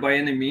hater by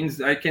any means.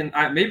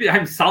 Maybe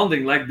I'm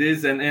sounding like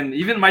this, and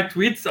even my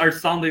tweets are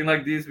sounding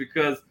like this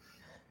because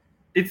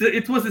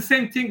it was the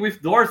same thing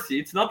with Dorsey.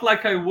 It's not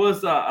like I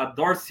was a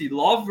Dorsey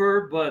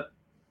lover, but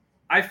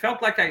I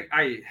felt like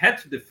I had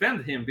to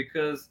defend him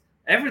because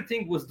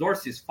everything was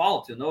Dorsey's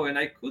fault, and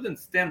I couldn't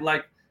stand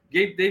like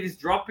Gabe Davis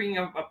dropping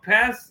a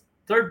pass,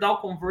 third down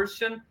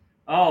conversion.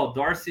 Oh,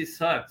 Dorsey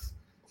sucks.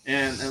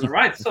 And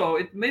right, so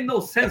it made no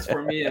sense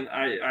for me, and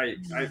I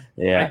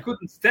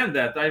couldn't stand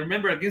that. I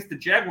remember against the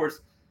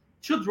Jaguars,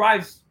 2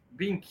 drives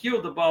being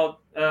killed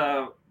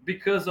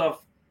because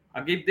of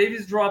a Gabe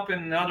Davis drop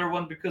and another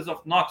one because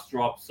of Knox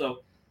drop.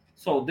 So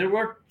there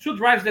were 2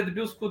 drives that the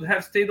Bills could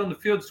have stayed on the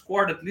field,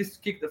 scored, at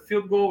least kicked the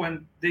field goal,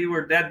 and they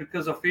were dead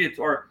because of it.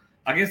 Or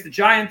against the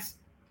Giants,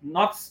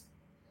 Knox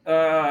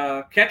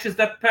catches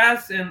that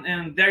pass,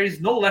 and there is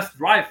no last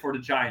drive for the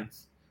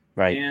Giants.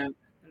 Right. And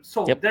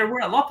so there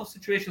were a lot of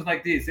situations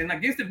like this. And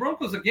against the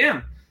Broncos,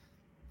 again,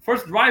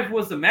 first drive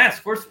was a mess,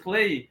 first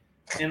play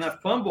and a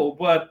fumble.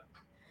 But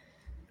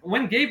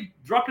when Gabe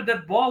dropped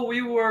that ball,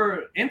 we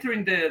were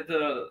entering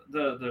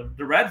the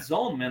red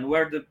zone, man,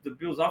 where the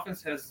Bills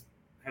offense has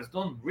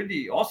done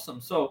really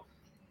awesome. So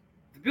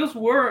the Bills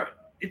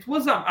it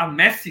was a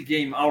messy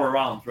game all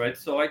around, right?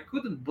 So I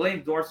couldn't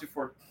blame Dorsey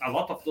for a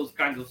lot of those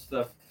kinds of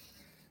stuff.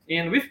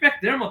 And with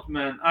McDermott,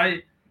 man,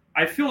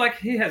 I feel like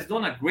he has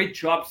done a great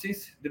job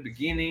since the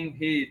beginning.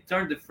 He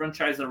turned the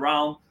franchise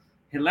around.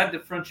 He led the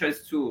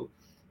franchise to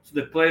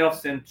the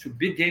playoffs and to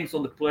big games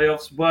on the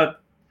playoffs.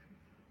 But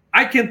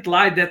I can't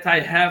lie that I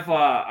have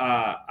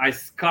a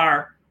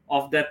scar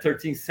of that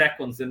 13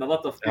 seconds, and a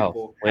lot of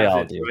people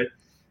have it, right?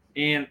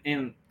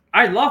 And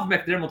I love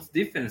McDermott's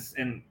defense,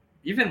 and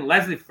even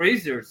Leslie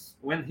Frazier's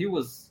when he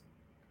was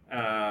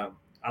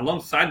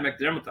alongside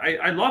McDermott.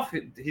 I love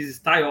his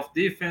style of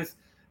defense,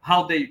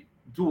 how they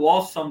do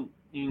awesome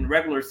in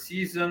regular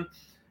season,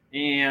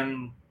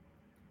 and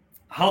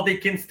how they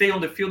can stay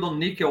on the field on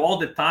nickel all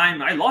the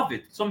time. I love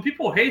it. Some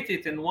people hate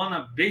it and want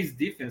a base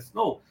defense.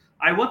 No,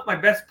 I want my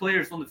best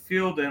players on the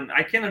field, and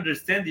I can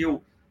understand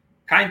you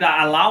kind of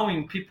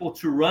allowing people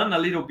to run a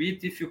little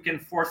bit if you can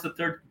force a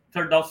third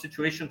down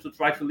situation to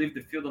try to leave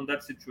the field on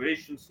that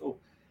situation. So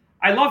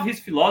I love his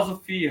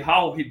philosophy,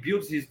 how he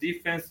builds his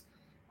defense.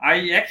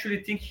 I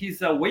actually think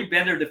he's a way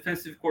better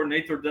defensive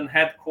coordinator than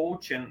head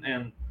coach,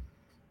 and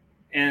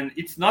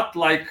it's not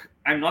like,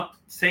 I'm not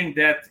saying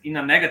that in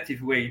a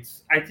negative way.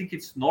 I think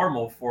it's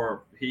normal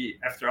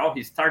after all,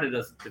 he started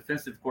as a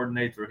defensive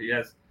coordinator. He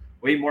has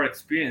way more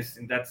experience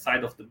in that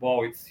side of the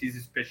ball. It's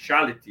his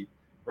specialty,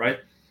 right?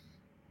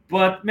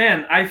 But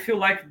man, I feel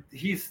like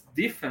his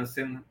defense,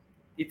 and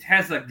it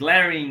has a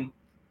glaring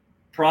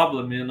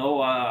problem,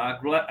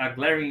 a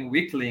glaring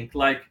weak link.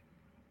 Like,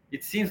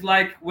 it seems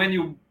like when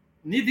you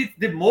need it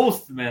the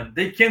most, man,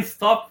 they can't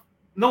stop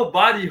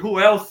nobody who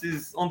else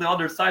is on the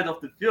other side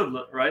of the field,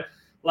 right?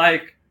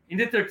 Like in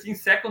the 13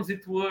 seconds,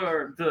 it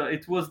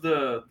was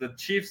the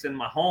Chiefs and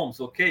Mahomes,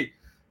 okay.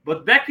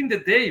 But back in the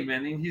day,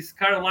 man, in his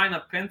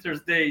Carolina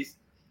Panthers days,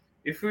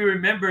 if we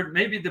remember,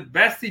 maybe the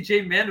best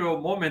CJ Manuel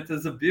moment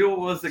as a Bill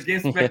was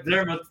against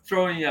McDermott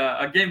throwing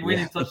a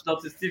game-winning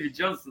touchdown to Stevie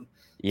Johnson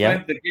to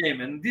end the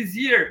game. And this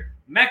year,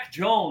 Mac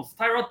Jones,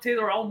 Tyrod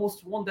Taylor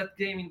almost won that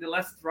game in the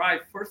last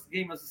drive, first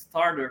game as a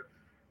starter,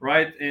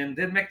 right? And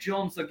then Mac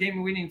Jones, a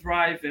game-winning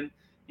drive. And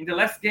in the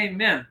last game,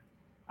 man,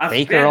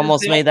 Baker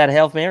almost made that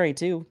Hail Mary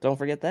too. Don't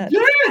forget that.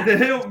 Yeah, the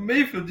Hail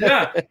Mayfield.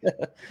 Yeah,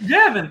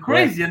 yeah, man,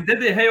 crazy. Yeah. And then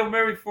the Hail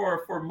Mary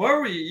for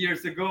Murray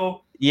years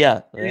ago.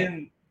 Yeah.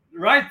 And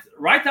right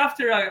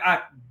after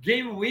a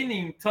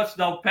game-winning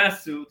touchdown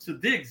pass to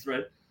Diggs,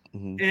 right?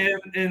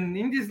 Mm-hmm. And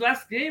in this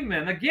last game,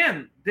 man,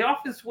 again, the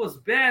offense was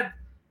bad,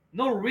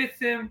 no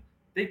rhythm.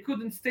 They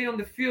couldn't stay on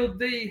the field.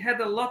 They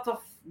had a lot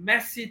of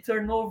messy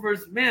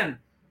turnovers, man.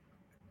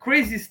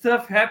 Crazy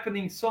stuff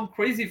happening, some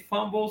crazy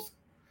fumbles.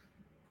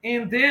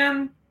 And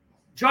then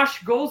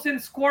Josh goes and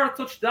score a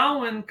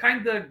touchdown and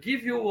kind of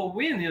give you a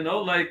win,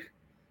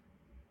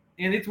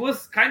 and it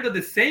was kind of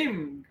the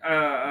same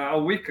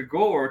a week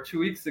ago or 2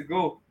 weeks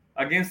ago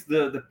against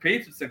the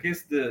Patriots,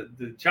 against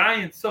the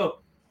Giants. So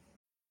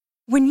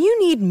when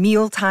you need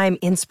mealtime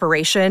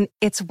inspiration,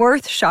 it's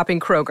worth shopping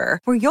Kroger,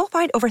 where you'll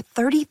find over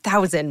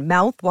 30,000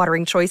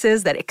 mouth-watering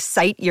choices that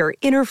excite your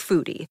inner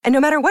foodie. And no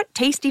matter what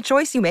tasty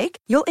choice you make,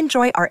 you'll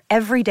enjoy our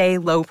everyday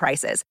low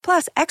prices,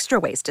 plus extra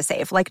ways to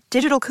save, like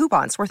digital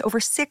coupons worth over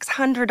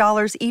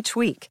 $600 each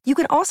week. You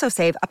can also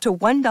save up to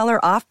 $1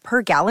 off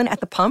per gallon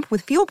at the pump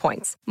with fuel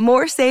points.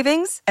 More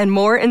savings and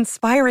more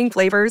inspiring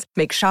flavors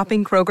make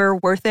shopping Kroger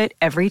worth it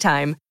every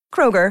time.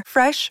 Kroger,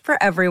 fresh for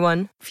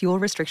everyone. Fuel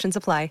restrictions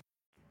apply.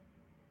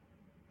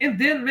 And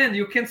then, man,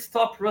 you can't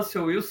stop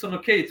Russell Wilson.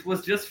 Okay, it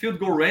was just field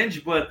goal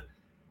range, but,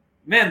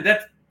 man,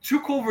 that 2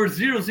 cover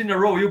zeros in a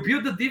row. You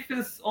build the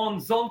defense on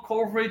zone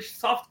coverage,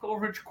 soft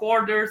coverage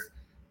quarters,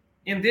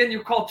 and then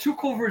you call 2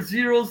 cover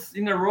zeros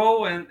in a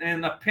row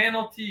and a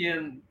penalty,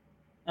 and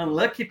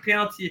unlucky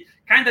penalty,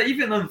 kind of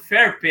even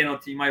unfair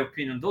penalty, in my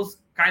opinion. Those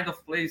kind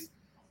of plays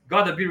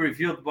got to be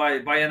reviewed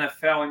by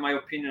NFL, in my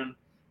opinion,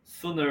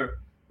 sooner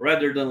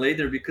rather than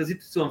later, because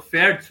it's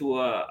unfair to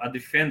a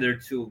defender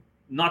to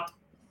not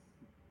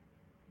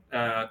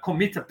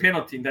commit a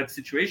penalty in that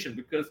situation,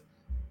 because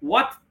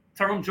what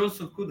Taron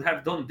Johnson could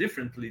have done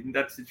differently in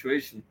that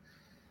situation.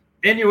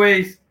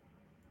 Anyways,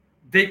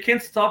 they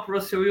can't stop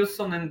Russell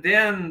Wilson, and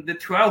then the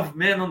 12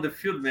 men on the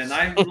field, man.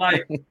 I'm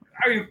like,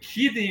 are you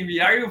kidding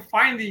me? Are you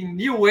finding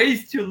new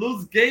ways to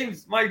lose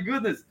games? My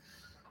goodness.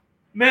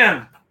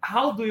 Man,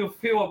 how do you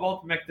feel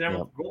about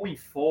McDermott going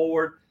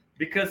forward?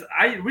 Because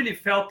I really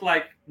felt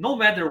like no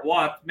matter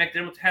what,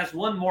 McDermott has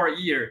one more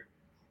year,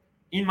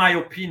 in my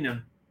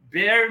opinion.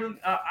 Barely,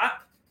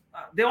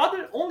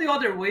 the only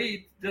other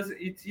way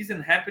it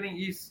isn't happening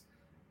is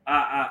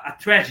a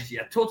tragedy,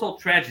 a total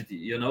tragedy,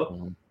 you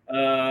know.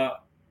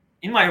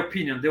 In my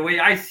opinion, the way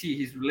I see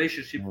his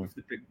relationship with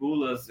the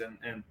Pegulas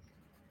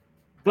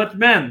but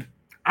man,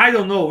 I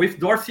don't know. If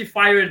Dorsey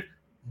fired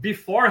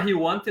before he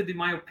wanted, in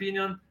my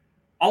opinion,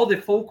 all the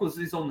focus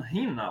is on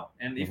him now.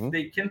 And if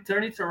they can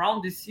turn it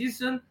around this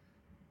season,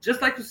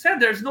 just like you said,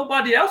 there's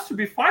nobody else to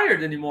be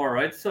fired anymore,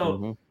 right?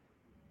 So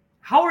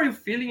how are you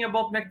feeling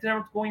about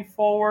McDermott going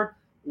forward?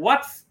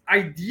 What's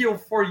ideal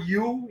for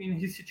you in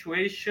his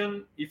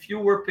situation if you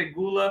were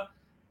Pegula?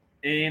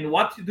 And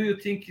what do you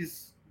think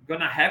is going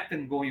to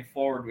happen going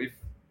forward with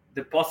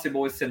the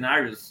possible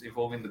scenarios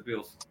involving the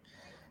Bills?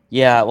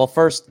 Yeah, well,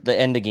 first, the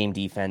end-of-game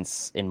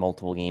defense in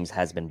multiple games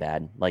has been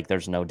bad. Like,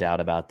 there's no doubt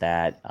about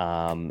that.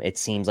 It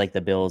seems like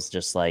the Bills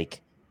just,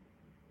 like,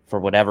 for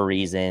whatever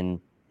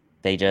reason,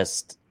 they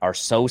just are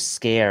so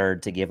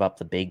scared to give up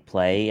the big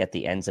play at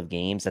the ends of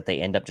games that they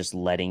end up just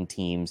letting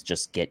teams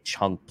just get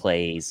chunk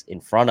plays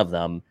in front of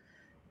them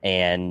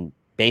and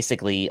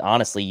basically,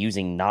 honestly,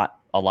 using not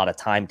a lot of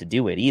time to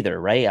do it either,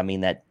 right? I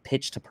mean, that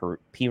pitch to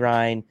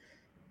Pirine,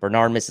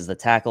 Bernard misses the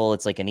tackle.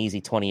 It's like an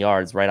easy 20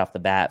 yards right off the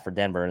bat for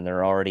Denver, and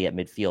they're already at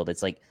midfield.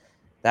 It's like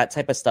that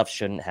type of stuff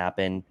shouldn't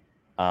happen.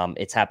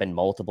 It's happened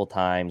multiple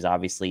times,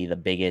 obviously the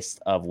biggest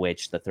of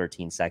which the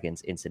 13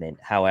 seconds incident.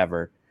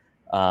 However,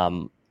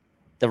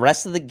 the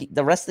rest of the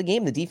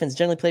game, the defense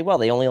generally played well.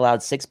 They only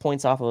allowed 6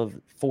 points off of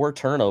 4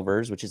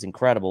 turnovers, which is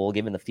incredible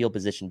given the field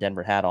position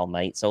Denver had all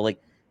night. So, like,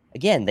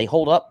 again, they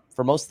hold up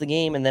for most of the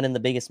game, and then in the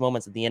biggest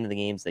moments at the end of the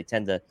games, they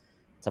tend to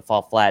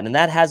fall flat. And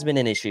that has been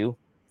an issue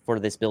for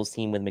this Bills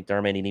team with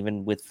McDermott and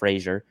even with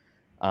Frazier.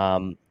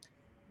 Look,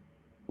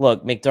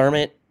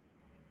 McDermott,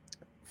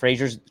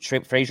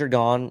 Frazier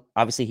gone.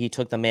 Obviously, he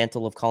took the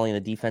mantle of calling the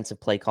defensive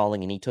play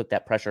calling, and he took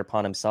that pressure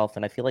upon himself.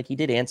 And I feel like he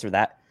did answer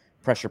that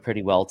pressure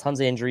pretty well.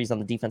 Tons of injuries on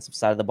the defensive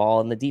side of the ball,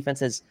 and the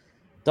defense has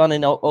done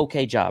an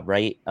okay job,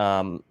 right?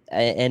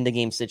 End of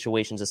game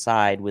situations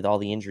aside, with all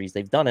the injuries,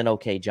 they've done an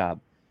okay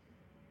job.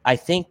 I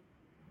think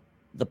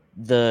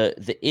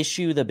the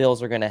issue the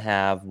Bills are going to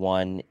have,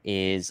 one,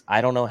 is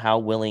I don't know how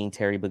willing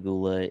Terry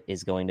Pegula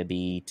is going to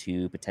be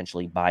to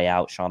potentially buy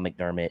out Sean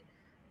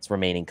McDermott's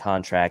remaining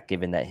contract,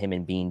 given that him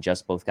and Bean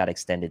just both got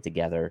extended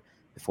together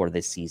before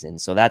this season.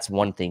 So that's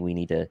one thing we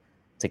need to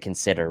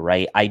consider,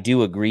 right? I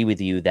do agree with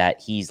you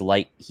that he's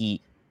like he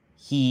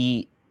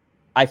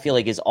I feel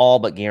like is all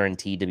but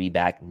guaranteed to be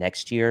back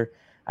next year.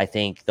 I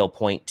think they'll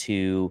point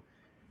to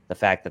the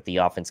fact that the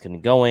offense can be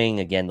going.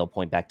 Again, they'll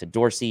point back to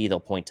Dorsey. They'll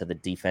point to the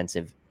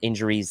defensive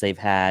injuries they've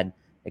had,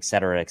 et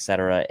cetera, et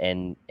cetera.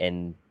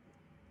 And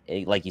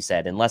like you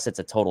said, unless it's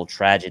a total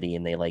tragedy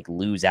and they like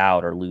lose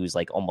out or lose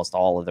like almost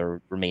all of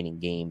their remaining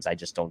games, I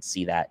just don't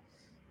see that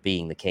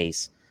being the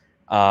case.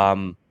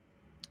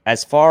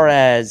 As far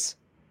as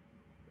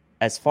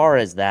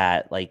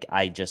that, like,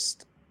 I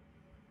just,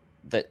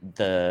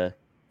 the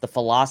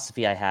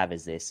philosophy I have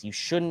is this: you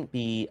shouldn't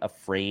be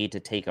afraid to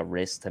take a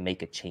risk to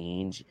make a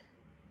change.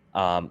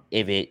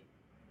 If it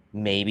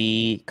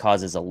maybe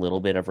causes a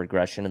little bit of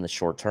regression in the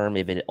short term,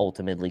 if it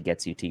ultimately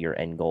gets you to your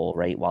end goal,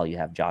 right? While you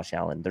have Josh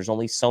Allen, there's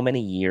only so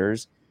many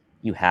years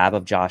you have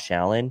of Josh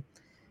Allen.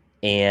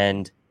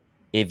 And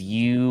if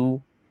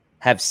you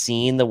have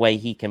seen the way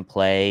he can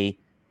play,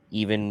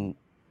 even,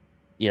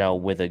 you know,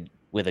 with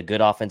a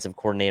good offensive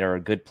coordinator or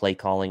good play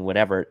calling,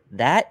 whatever,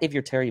 that, if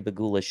you're Terry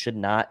Pegula, should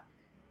not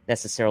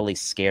necessarily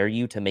scare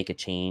you to make a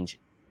change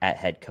at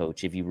head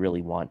coach if you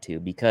really want to,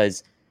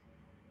 because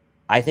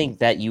I think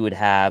that you would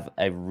have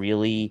a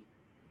really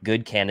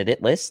good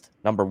candidate list,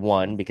 number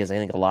one, because I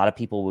think a lot of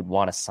people would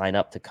want to sign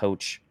up to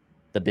coach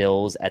the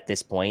Bills at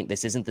this point.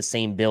 This isn't the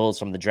same Bills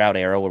from the drought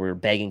era where we were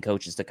begging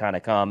coaches to kind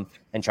of come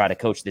and try to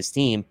coach this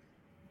team.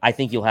 I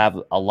think you'll have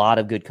a lot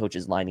of good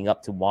coaches lining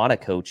up to want to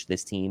coach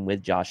this team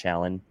with Josh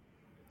Allen,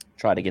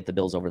 try to get the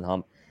Bills over the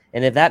hump.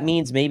 And if that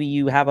means maybe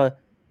you have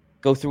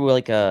go through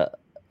like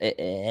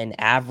an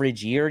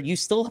average year, you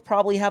still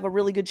probably have a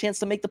really good chance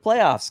to make the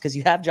playoffs because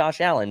you have Josh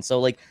Allen. So,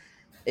 like,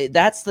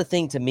 that's the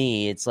thing to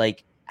me. It's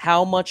like,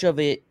 how much of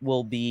it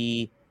will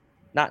be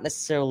not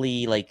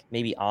necessarily like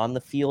maybe on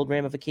the field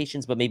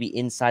ramifications, but maybe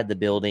inside the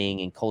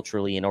building and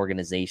culturally and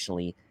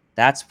organizationally.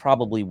 That's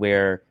probably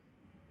where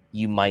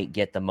you might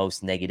get the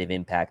most negative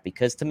impact,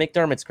 because to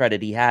McDermott's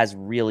credit, he has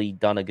really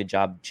done a good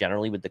job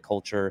generally with the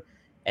culture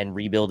and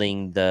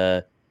rebuilding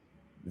the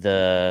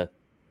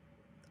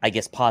I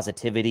guess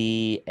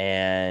positivity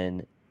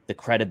and the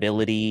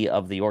credibility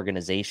of the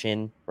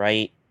organization,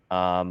 right?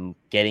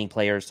 Getting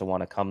players to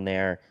want to come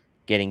there,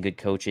 getting good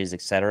coaches,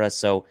 etc.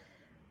 So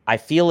I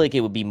feel like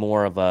it would be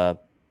more of a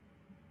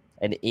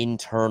an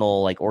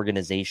internal, like,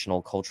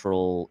 organizational,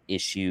 cultural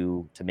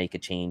issue to make a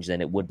change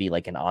than it would be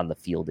like an on the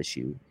field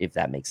issue, if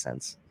that makes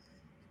sense.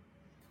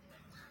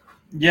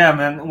 Yeah,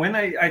 man. When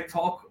I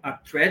talk a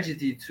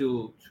tragedy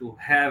to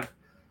have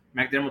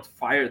McDermott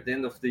fired at the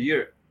end of the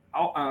year,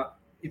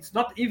 it's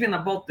not even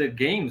about the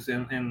games,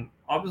 and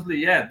obviously,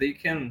 yeah, they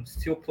can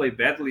still play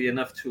badly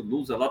enough to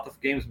lose a lot of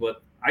games,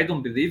 but I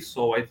don't believe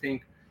so. I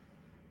think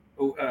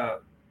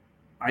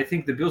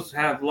the Bills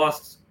have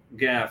lost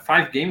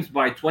 5 games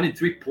by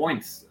 23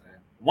 points.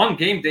 One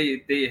game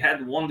they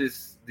had won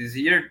this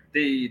year,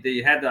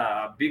 they had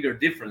a bigger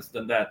difference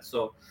than that.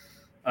 So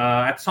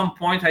at some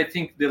point, I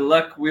think the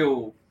luck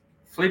will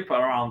flip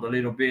around a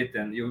little bit,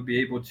 and you'll be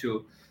able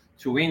to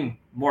win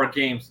more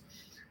games.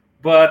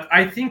 But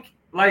I think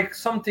like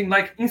something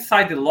like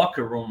inside the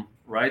locker room,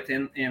 right?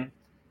 And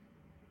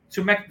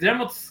to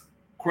McDermott's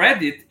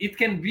credit, it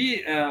can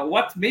be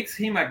what makes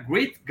him a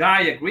great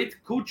guy, a great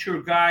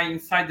culture guy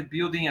inside the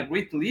building, a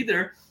great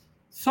leader.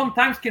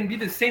 Sometimes can be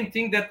the same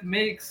thing that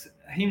makes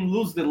him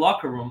lose the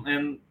locker room.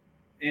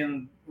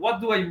 And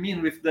what do I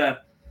mean with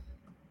that?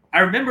 I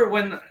remember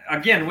when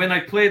I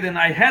played and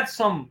I had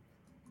some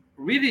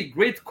really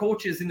great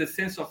coaches in the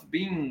sense of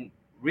being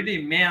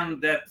really men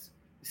that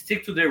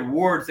stick to their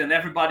words and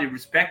everybody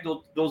respect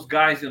those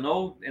guys, and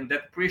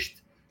that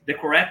preached the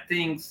correct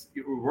things.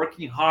 You're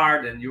working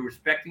hard and you're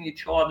respecting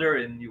each other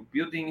and you're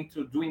building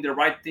into doing the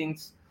right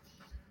things.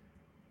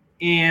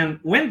 And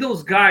when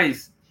those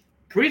guys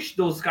preach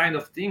those kind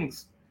of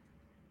things,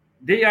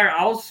 they are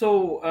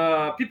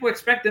also people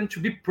expect them to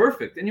be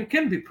perfect, and you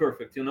can be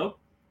perfect,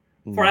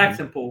 For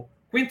example,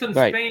 Quinton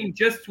Spain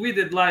just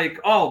tweeted like,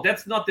 "Oh,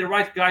 that's not the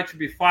right guy to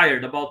be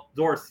fired," about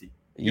Dorsey.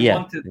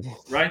 Wanted,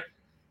 right?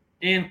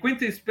 And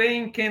Quinton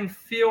Spain can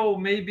feel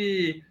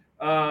maybe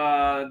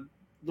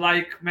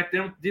like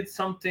McDermott did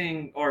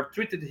something or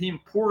treated him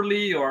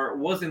poorly or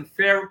wasn't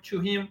fair to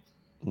him.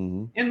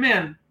 And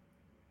man,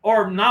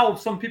 or now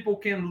some people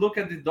can look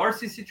at the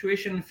Dorsey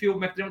situation and feel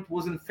McDermott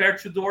wasn't fair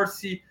to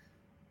Dorsey.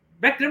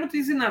 McDermott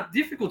is in a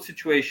difficult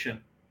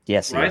situation.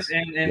 Yes, right.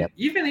 And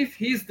even if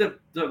he's the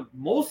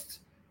most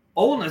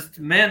honest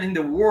man in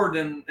the world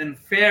and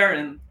fair,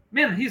 and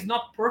man, he's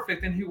not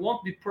perfect and he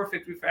won't be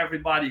perfect with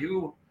everybody. He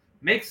will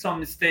make some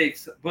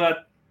mistakes.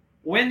 But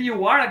when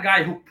you are a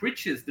guy who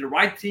preaches the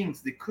right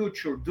things, the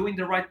culture, doing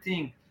the right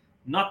thing,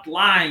 not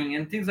lying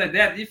and things like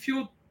that, if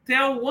you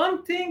tell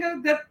one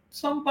thing that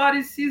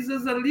somebody sees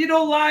as a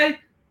little lie,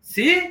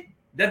 see,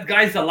 that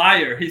guy's a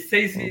liar. He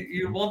says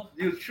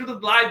you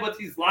shouldn't lie, but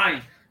he's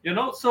lying.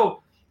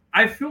 So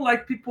I feel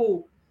like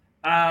people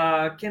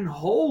can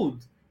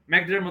hold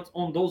McDermott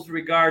on those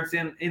regards,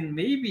 and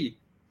maybe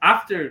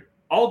after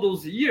all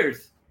those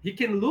years, he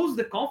can lose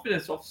the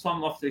confidence of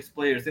some of these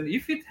players. And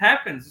if it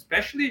happens,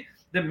 especially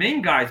the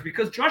main guys,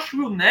 because Josh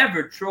will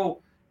never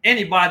throw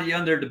anybody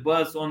under the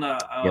bus on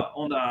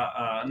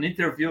an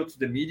interview to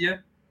the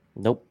media.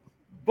 Nope.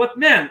 But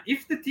man,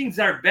 if the things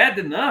are bad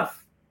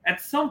enough,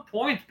 at some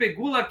point,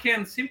 Pegula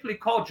can simply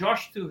call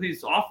Josh to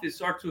his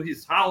office or to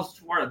his house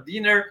for a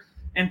dinner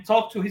and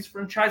talk to his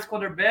franchise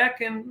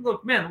quarterback and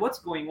look, man, what's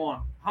going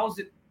on?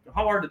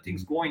 How are the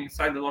things going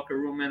inside the locker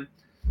room? And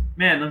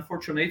man,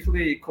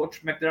 unfortunately,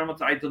 Coach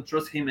McDermott, I don't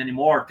trust him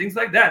anymore. Things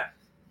like that.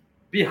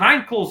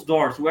 Behind closed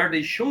doors where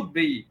they should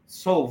be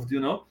solved,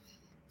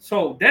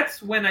 So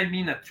that's when I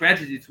mean a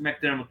tragedy to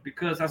McDermott,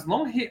 because as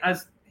long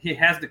as he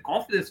has the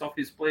confidence of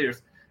his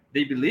players,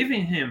 they believe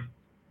in him,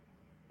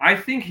 I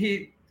think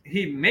he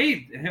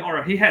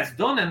has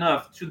done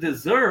enough to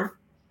deserve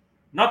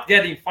not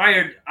getting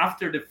fired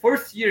after the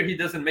first year he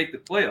doesn't make the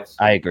playoffs.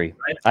 I agree.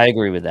 Right? I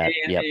agree with that.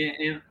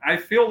 And I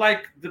feel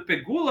like the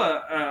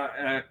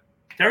Pegula,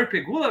 Terry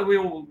Pegula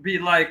will be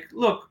like,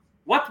 look,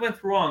 what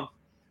went wrong?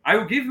 I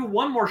will give you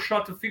one more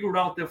shot to figure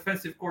out the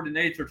offensive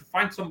coordinator, to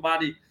find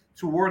somebody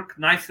to work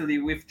nicely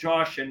with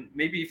Josh. And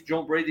maybe if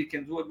John Brady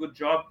can do a good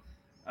job,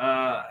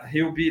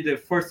 he'll be the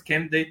first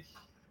candidate.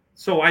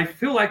 So I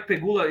feel like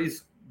Pegula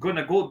is going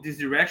to go this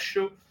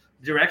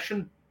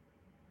direction.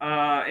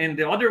 And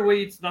the other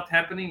way it's not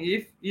happening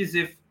if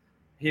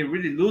he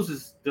really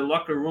loses the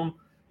locker room,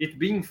 it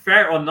being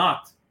fair or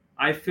not.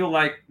 I feel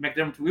like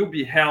McDermott will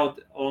be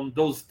held on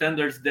those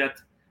standards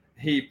that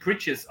he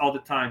preaches all the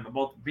time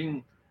about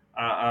being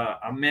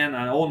a man,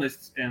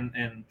 honest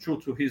and true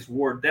to his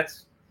word.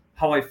 That's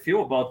how I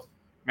feel about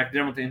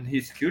McDermott and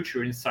his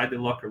future inside the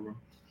locker room.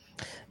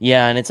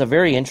 Yeah, and it's a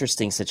very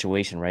interesting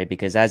situation, right?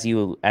 Because as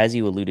you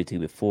alluded to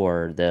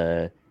before,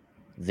 the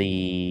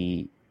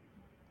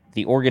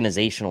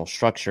organizational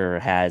structure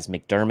has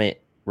McDermott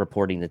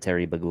reporting to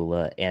Terry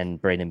Pegula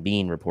and Brandon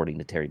Beane reporting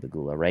to Terry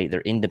Pegula, right?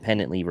 They're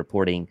independently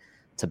reporting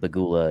to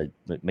Pegula.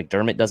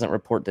 McDermott doesn't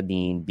report to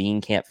Beane. Beane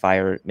can't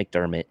fire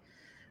McDermott.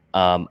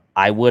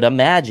 I would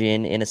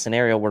imagine in a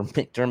scenario where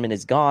McDermott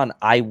is gone,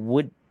 I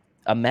would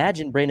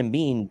imagine Brandon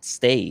Beane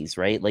stays,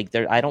 right? Like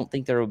I don't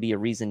think there would be a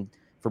reason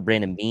for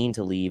Brandon Beane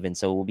to leave. And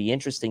so it will be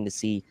interesting to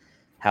see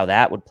how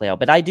that would play out.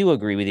 But I do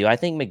agree with you. I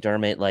think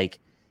McDermott, like,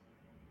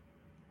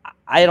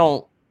 I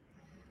don't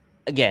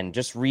again,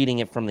 just reading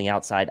it from the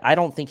outside, I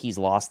don't think he's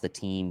lost the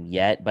team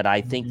yet, but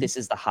I think this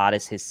is the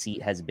hottest his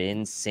seat has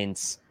been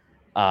since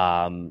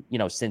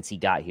since he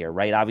got here,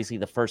 right? Obviously,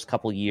 the first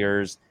couple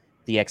years,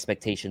 the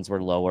expectations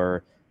were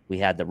lower. We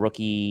had the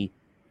rookie,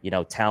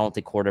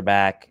 talented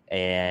quarterback,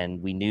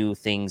 and we knew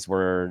things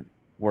were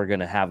going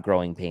to have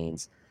growing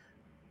pains.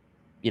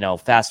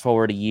 Fast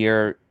forward a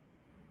year,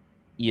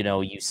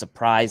 you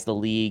surprise the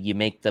league, you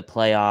make the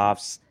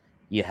playoffs,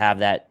 you have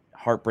that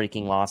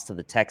heartbreaking loss to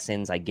the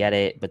Texans. I get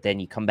it, but then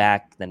you come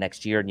back the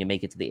next year and you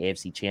make it to the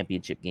AFC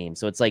Championship game.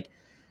 So it's like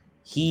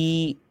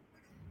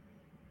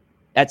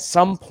at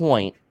some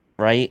point,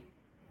 right?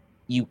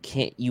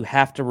 You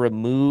have to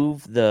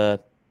remove the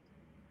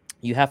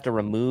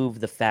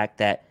fact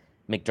that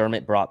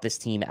McDermott brought this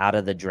team out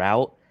of the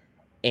drought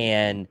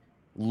and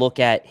look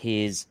at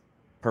his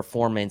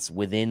performance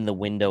within the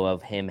window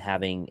of him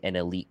having an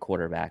elite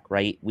quarterback,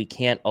 right? We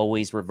can't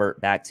always revert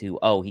back to,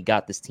 he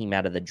got this team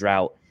out of the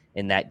drought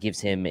and that gives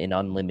him an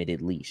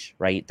unlimited leash,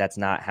 right? That's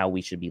not how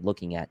we should be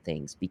looking at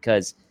things,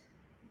 because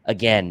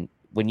again,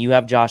 when you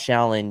have Josh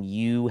Allen,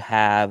 you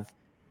have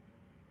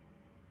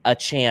a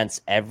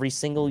chance every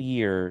single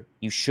year.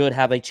 You should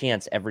have a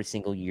chance every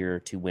single year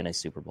to win a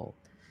Super Bowl.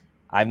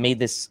 I've made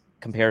this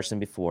comparison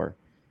before.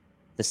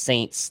 The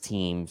Saints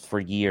team for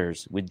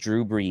years with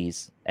Drew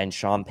Brees and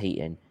Sean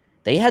Payton,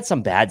 they had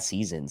some bad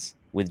seasons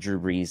with Drew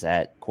Brees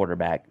at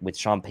quarterback, with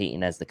Sean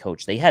Payton as the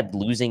coach. They had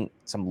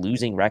some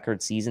losing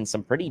record seasons,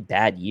 some pretty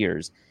bad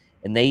years.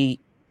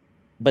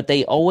 But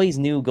they always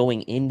knew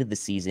going into the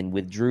season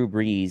with Drew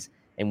Brees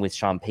and with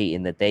Sean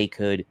Payton that they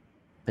could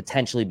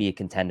potentially be a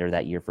contender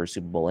that year for a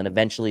Super Bowl. And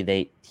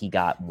eventually he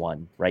got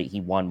one, right?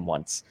 He won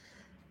once.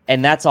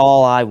 And that's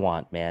all I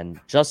want, man.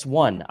 Just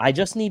one. I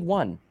just need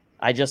one.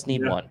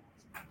 One.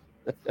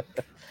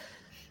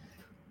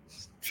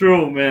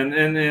 True, man.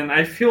 And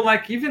I feel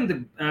like even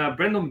the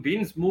Brandon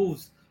Beane's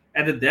moves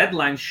at the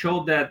deadline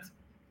showed that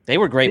they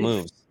were great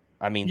moves.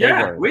 I mean, they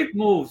were great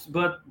moves,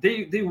 but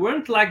they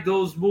weren't like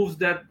those moves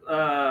that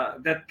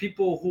that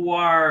people who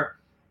are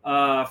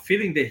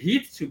feeling the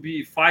heat to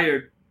be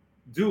fired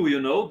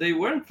do. They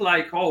weren't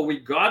like, we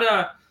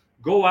gotta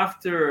go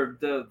after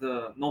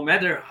the no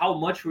matter how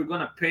much we're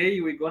gonna pay,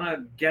 we're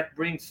gonna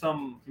bring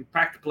some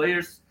impact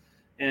players.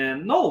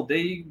 And no,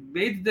 they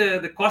made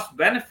the cost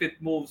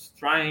benefit moves,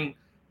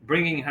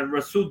 bringing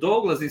Rasul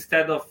Douglas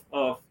instead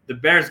of the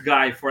Bears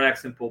guy, for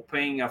example,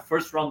 paying a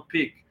first round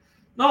pick.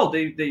 No,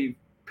 they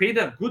paid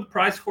a good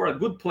price for a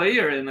good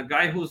player and a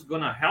guy who's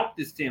gonna help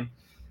this team.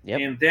 Yep.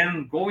 And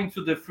then going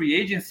to the free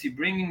agency,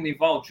 bringing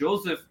Nival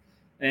Joseph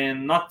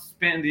and not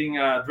spending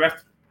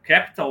draft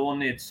capital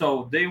on it.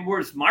 So they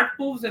were smart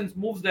moves, and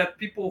moves that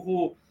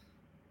people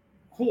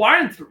who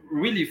aren't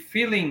really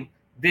feeling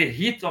the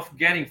heat of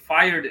getting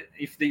fired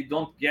if they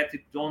don't get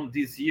it done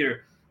this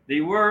year.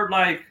 They were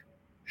like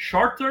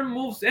short-term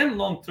moves and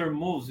long-term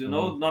moves,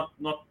 not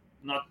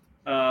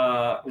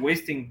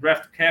wasting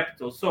draft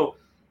capital. So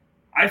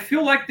I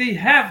feel like they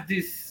have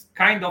this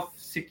kind of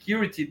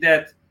security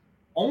that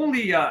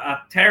only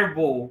a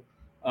terrible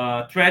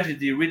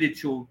tragedy really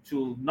to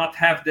not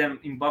have them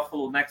in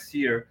Buffalo next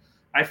year.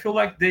 I feel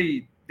like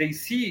they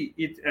see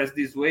it as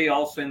this way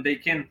also, and they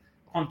can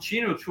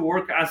continue to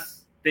work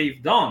as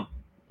they've done.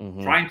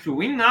 Mm-hmm. Trying to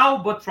win now,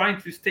 but trying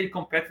to stay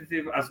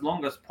competitive as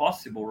long as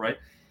possible, right?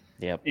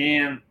 Yep.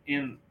 And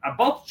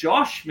about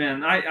Josh,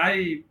 man,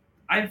 I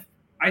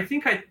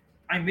think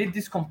I made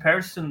this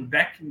comparison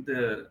back in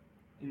the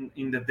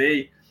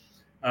day,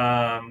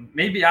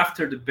 maybe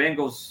after the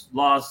Bengals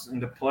loss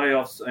in the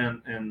playoffs,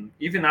 and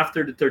even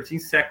after the 13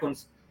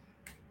 seconds,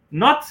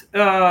 not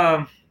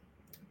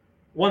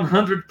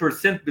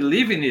 100%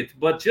 believe in it,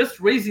 but just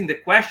raising the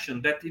question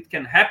that it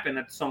can happen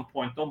at some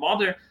point. No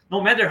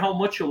matter how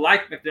much you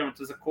like McDermott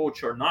as a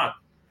coach or not,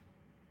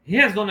 he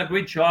has done a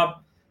great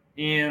job.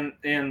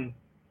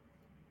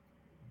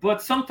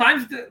 But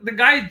sometimes the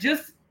guy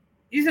just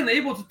isn't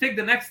able to take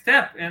the next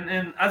step.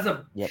 And as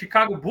a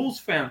Chicago Bulls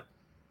fan,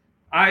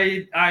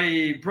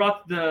 I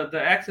brought the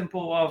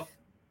example of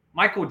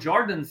Michael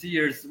Jordan's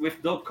years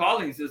with Doug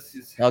Collins as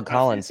his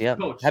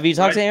coach. Have you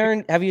talked to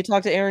Aaron? Have you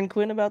talked to Aaron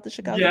Quinn about the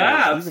Chicago?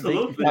 Yeah, Bulls?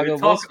 Absolutely.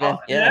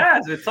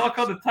 We talk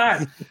all the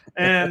time,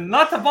 and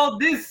not about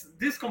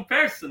this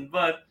comparison,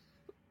 but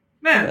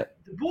man,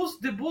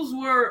 the Bulls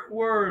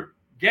were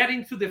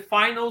getting to the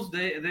finals,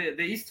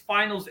 the East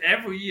Finals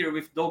every year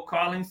with Doug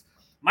Collins.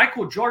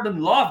 Michael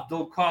Jordan loved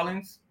Doug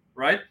Collins,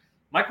 right?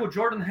 Michael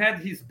Jordan had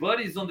his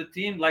buddies on the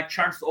team like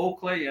Charles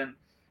Oakley,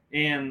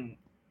 and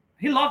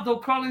he loved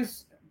Doug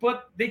Collins.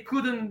 But they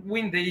couldn't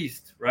win the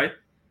East, right?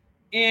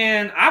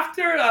 And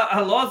after a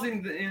loss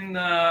in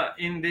the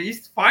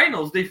East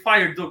Finals, they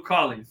fired Doug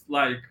Collins,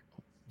 like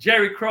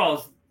Jerry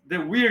Krause, the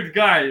weird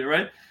guy,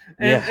 right?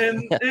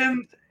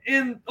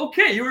 And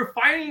okay, you were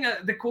firing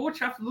the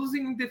coach after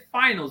losing the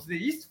finals, the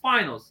East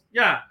Finals,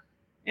 yeah.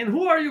 And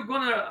who are you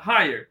gonna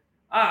hire?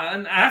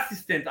 An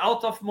assistant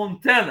out of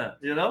Montana,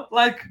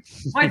 Like,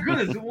 my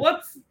goodness,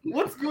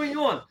 what's going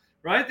on,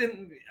 right?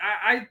 And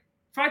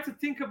try to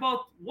think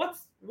about what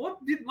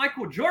did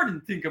Michael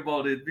Jordan think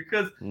about it,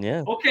 because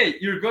Yeah. okay,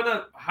 you're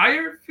gonna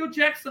hire Phil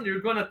Jackson, you're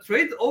gonna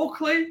trade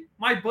Oakley,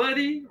 my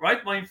buddy,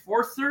 right, my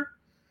enforcer,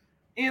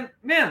 and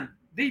man,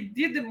 they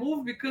did the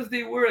move because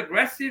they were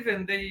aggressive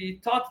and they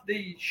thought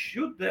they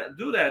should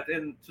do that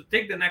and to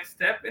take the next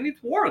step, and it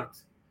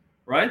worked,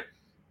 right?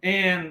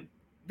 And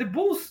the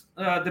Bills,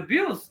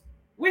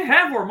 we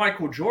have our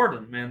Michael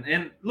Jordan, man.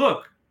 And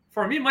look,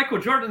 for me, Michael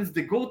Jordan is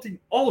the GOAT in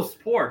all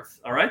sports,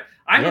 all right?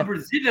 I'm a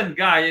Brazilian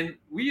guy, and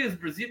we as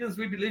Brazilians,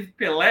 we believe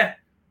Pelé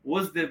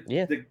was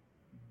the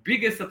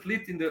biggest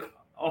athlete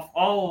of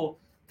all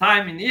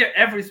time in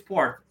every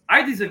sport.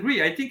 I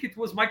disagree. I think it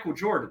was Michael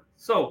Jordan.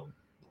 So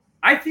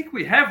I think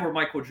we have our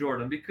Michael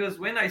Jordan, because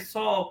when I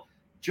saw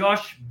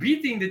Josh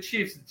beating the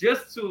Chiefs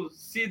just to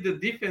see the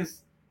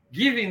defense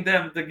giving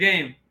them the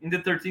game in the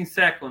 13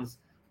 seconds,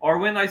 or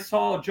when I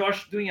saw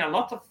Josh doing a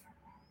lot of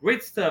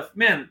great stuff,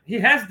 man, he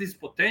has this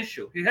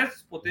potential. He has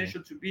this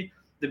potential to be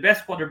the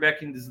best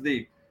quarterback in this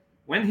league.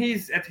 When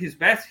he's at his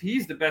best,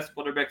 he's the best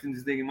quarterback in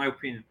this league, in my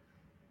opinion.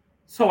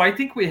 So I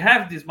think we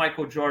have this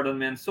Michael Jordan,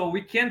 man. So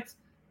we can't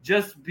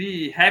just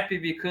be happy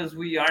because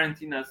we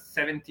aren't in a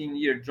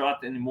 17-year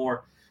drought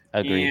anymore.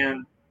 Agreed.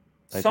 And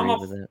some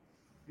of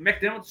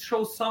McDermott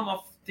shows some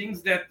of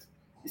things that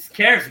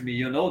scares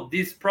me,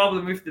 this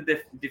problem with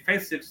the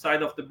defensive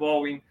side of the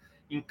ball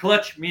in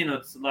clutch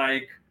minutes.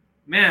 Like,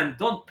 man,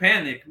 don't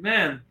panic,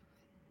 man,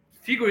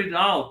 figure it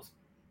out.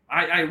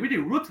 I really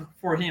root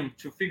for him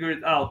to figure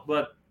it out,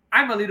 but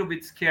I'm a little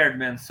bit scared,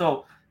 man.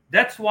 So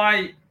that's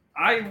why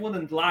I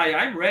wouldn't lie.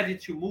 I'm ready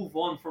to move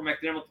on from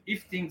McDermott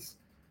if things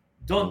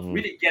don't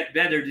really get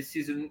better this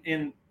season.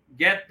 And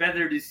get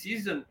better this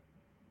season,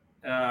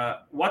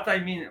 what do I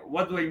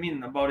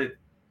mean about it?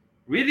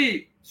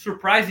 Really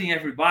surprising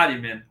everybody,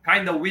 man.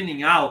 Kind of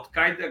winning out,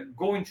 kind of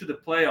going to the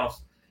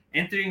playoffs,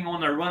 entering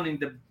on a run in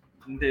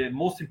the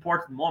most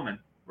important moment,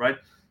 right?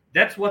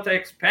 That's what I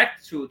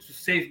expect to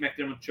save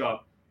McDermott's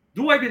job.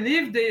 Do I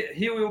believe that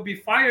he will be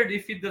fired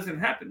if it doesn't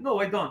happen?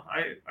 No, I don't.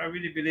 I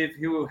really believe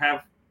he will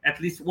have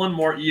at least one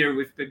more year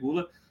with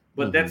Pegula,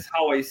 but that's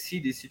how I see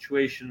the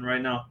situation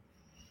right now.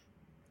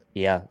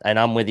 Yeah, and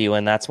I'm with you,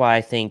 and that's why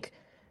I think,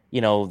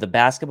 the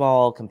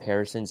basketball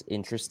comparison's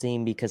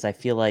interesting, because I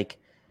feel like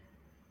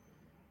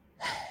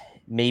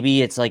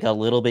maybe it's like a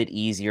little bit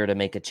easier to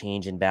make a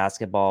change in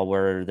basketball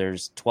where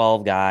there's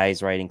 12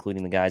 guys, right,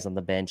 including the guys on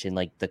the bench, and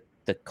like the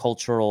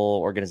cultural,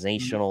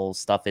 organizational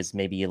stuff is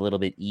maybe a little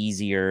bit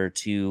easier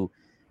to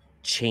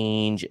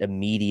change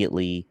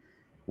immediately,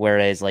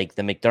 whereas like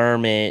the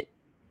McDermott,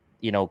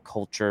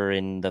 culture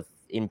and the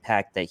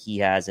impact that he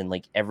has, and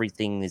like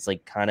everything is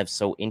like kind of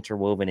so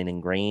interwoven and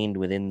ingrained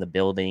within the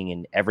building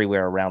and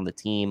everywhere around the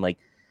team. Like,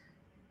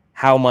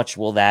 how much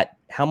would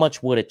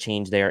a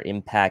change there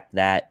impact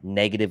that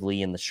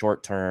negatively in the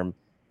short term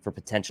for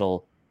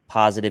potential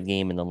positive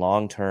game in the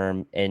long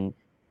term? And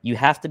you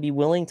have to be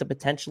willing to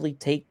potentially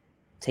take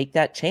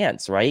that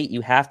chance, right? You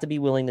have to be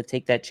willing to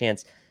take that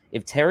chance.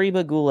 If Terry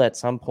Pegula at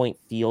some point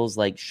feels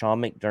like Sean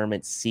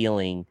McDermott's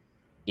ceiling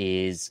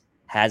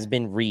has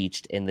been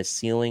reached, and the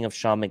ceiling of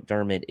Sean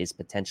McDermott is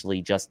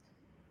potentially just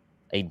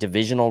a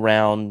divisional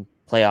round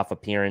playoff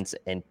appearance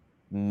and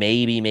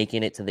maybe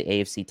making it to the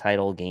AFC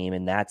title game,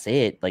 and that's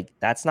it. Like,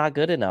 that's not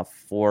good enough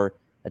for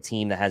a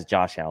team that has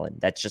Josh Allen.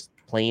 That's just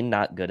plain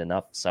not good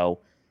enough. So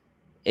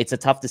it's a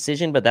tough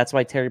decision, but that's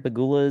why Terry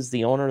Pegula is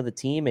the owner of the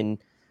team, and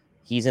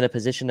he's in a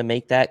position to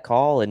make that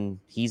call, and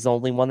he's the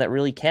only one that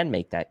really can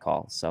make that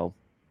call. So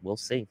we'll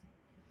see.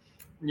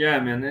 Yeah,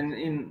 man.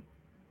 And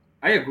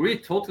I agree,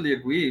 totally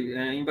agree.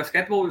 In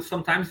basketball,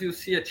 sometimes you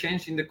see a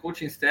change in the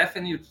coaching staff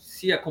and you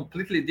see a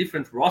completely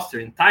different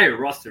entire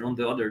roster on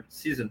the other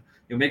season.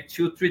 You make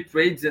 2-3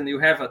 trades and you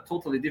have a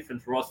totally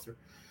different roster.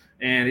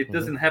 And it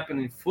doesn't happen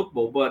in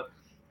football. But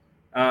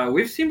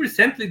we've seen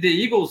recently the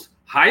Eagles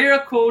hire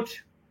a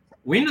coach,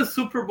 win the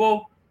Super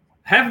Bowl,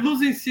 have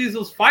losing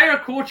seasons, fire a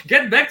coach,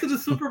 get back to the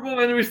Super Bowl,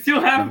 and we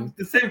still have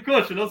the same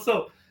coach.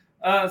 So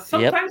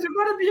sometimes you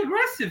gotta be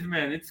aggressive,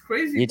 man. It's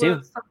crazy,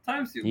 but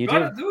sometimes you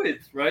gotta do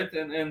it, right?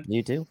 And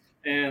you do.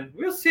 And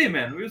we'll see,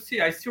 man. We'll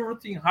see. I'm still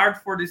rooting hard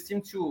for this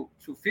team to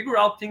figure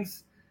out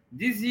things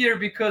this year,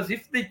 because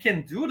if they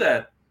can do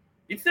that,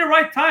 it's the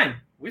right time.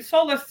 We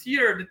saw last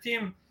year the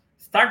team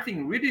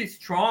starting really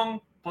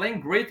strong, playing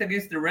great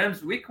against the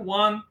Rams week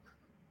 1,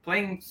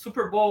 playing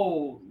Super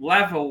Bowl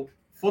level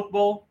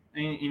football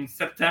in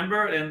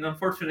September, and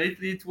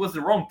unfortunately it was the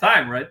wrong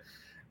time, right?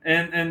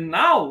 And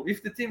now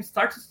if the team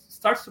starts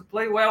to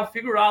play well,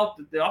 figure out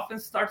the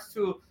offense starts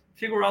to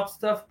figure out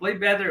stuff, play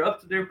better, up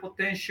to their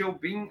potential,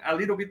 being a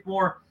little bit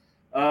more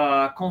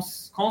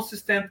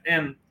consistent,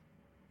 and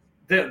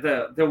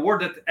the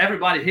word that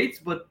everybody hates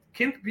but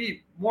can't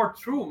be more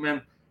true,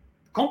 man,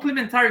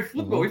 complementary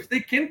football. If they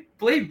can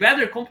play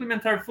better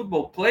complementary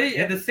football, play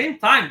at the same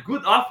time,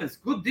 good offense,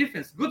 good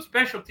defense, good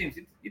special teams,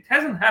 it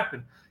hasn't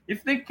happened.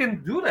 If they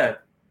can do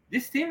that,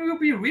 this team will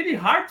be really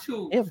hard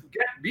to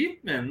get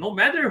beat, man, no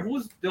matter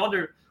who's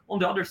on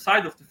the other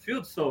side of the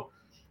field. So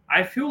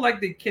I feel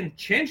like they can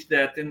change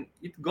that, and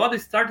it got to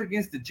start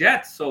against the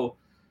Jets. So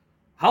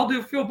how do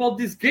you feel about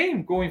this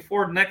game going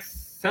forward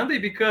next Sunday?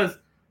 Because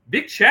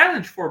big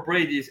challenge for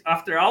Brady.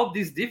 After all,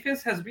 this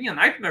defense has been a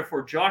nightmare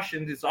for Josh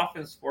in this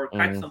offense for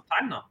quite some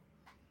time now.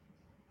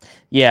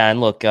 Yeah, and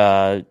look,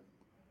 it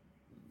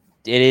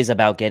is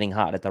about getting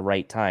hot at the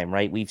right time,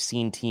 right? We've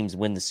seen teams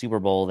win the Super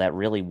Bowl that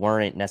really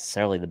weren't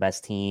necessarily the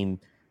best team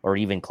or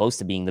even close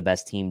to being the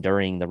best team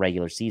during the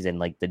regular season.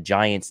 Like the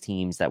Giants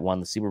teams that won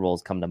the Super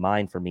Bowls come to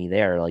mind for me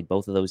there. Like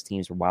both of those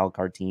teams were wild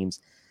card teams,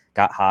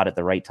 got hot at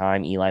the right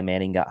time. Eli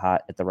Manning got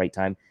hot at the right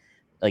time.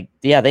 Like,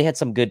 yeah, they had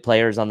some good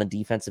players on the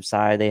defensive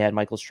side. They had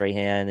Michael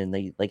Strahan and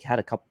they like had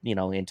a couple,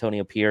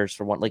 Antonio Pierce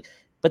for one,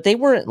 but they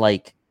weren't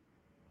like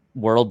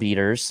world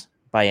beaters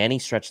by any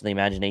stretch of the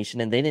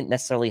imagination. And they didn't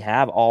necessarily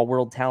have all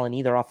world talent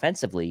either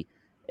offensively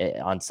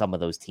on some of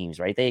those teams,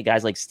 right? They had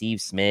guys like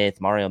Steve Smith,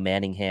 Mario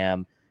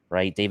Manningham,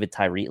 right? David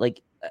Tyree.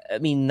 Like, I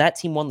mean, that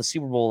team won the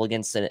Super Bowl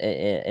against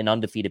an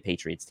undefeated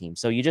Patriots team.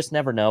 So you just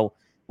never know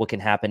what can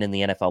happen in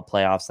the NFL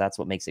playoffs. That's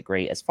what makes it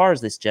great. As far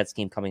as this Jets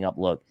game coming up,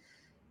 look,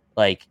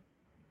 like,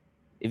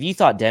 if you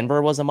thought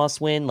Denver was a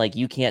must win, like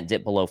you can't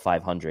dip below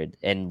 500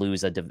 and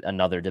lose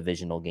another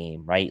divisional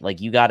game, right? Like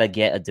you got to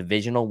get a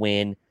divisional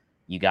win.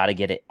 You got to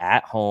get it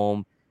at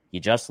home. You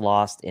just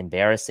lost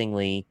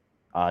embarrassingly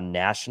on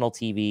national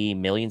TV,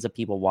 millions of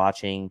people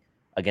watching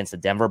against the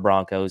Denver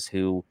Broncos,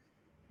 who,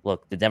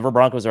 look, the Denver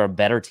Broncos are a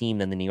better team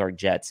than the New York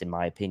Jets, in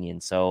my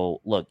opinion.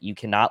 So, look, you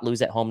cannot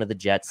lose at home to the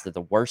Jets. They're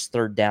the worst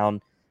third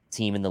down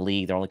team in the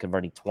league. They're only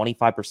converting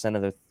 25%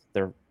 of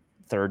their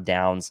third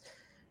downs.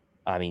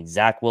 I mean,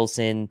 Zach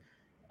Wilson,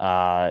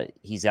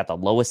 he's got the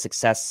lowest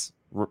success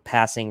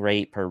passing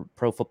rate per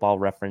Pro Football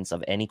Reference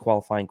of any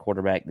qualifying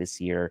quarterback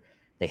this year.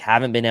 They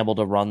haven't been able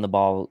to run the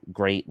ball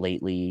great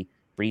lately.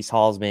 Breece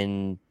Hall's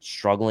been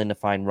struggling to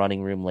find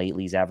running room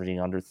lately. He's averaging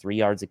under 3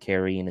 yards a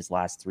carry in his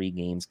last 3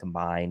 games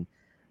combined.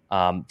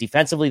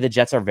 Defensively, the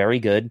Jets are very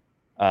good.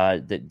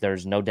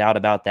 There's no doubt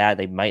about that.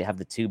 They might have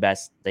the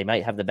best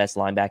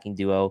linebacking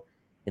duo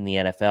in the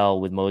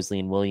NFL with Mosley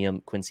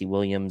and Quincy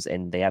Williams,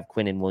 and they have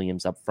Quinnen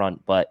Williams up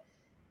front. But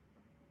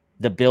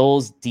the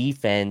Bills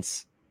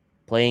defense,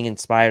 playing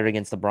inspired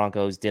against the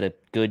Broncos, did a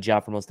good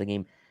job for most of the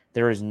game.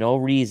 There is no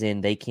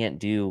reason they can't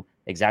do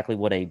exactly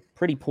what a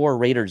pretty poor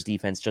Raiders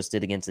defense just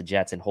did against the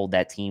Jets and hold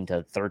that team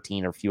to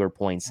 13 or fewer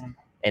points.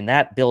 And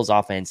that Bills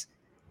offense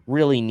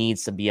really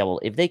needs to be able,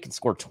 if they can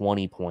score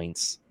 20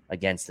 points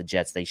against the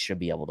Jets, they should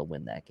be able to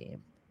win that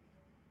game.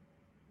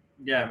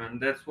 Yeah, man,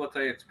 that's what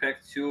I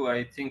expect too.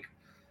 I think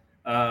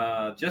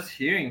just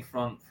hearing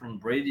from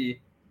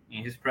Brady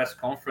in his press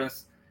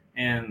conference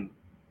and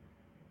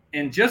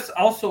just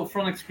also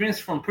from experience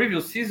from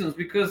previous seasons,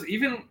 because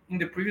even in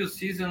the previous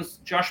seasons,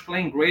 Josh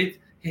playing great,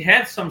 he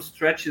had some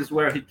stretches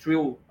where he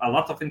threw a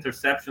lot of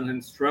interceptions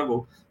and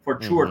struggled for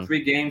 2 or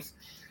 3 games.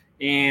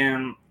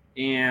 And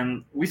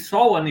we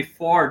saw an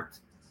effort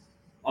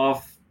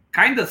of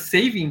kind of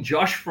saving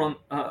Josh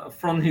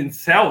from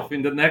himself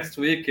in the next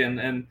week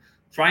and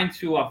trying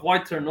to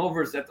avoid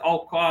turnovers at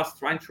all costs,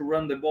 trying to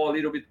run the ball a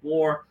little bit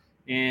more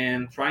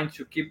and trying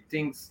to keep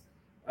things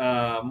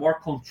more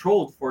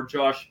controlled for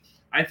Josh.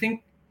 I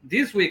think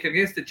this week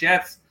against the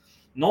Jets,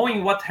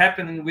 knowing what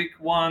happened in week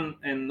 1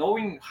 and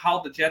knowing how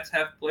the Jets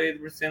have played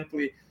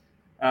recently,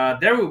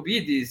 there will be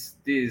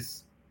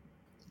this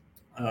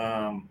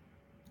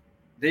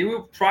they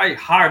will try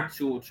hard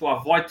to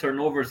avoid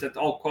turnovers at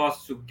all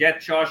costs, to get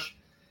Josh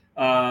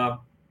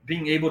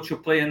being able to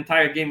play an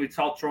entire game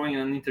without throwing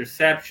an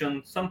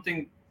interception,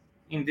 something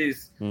in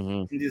this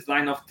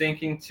line of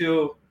thinking,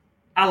 to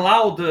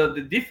allow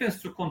the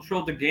defense to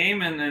control the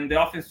game and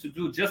the offense to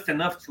do just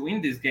enough to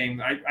win this game.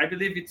 I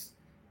believe it's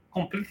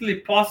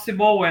completely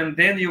possible, and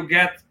then you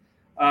get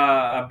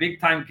a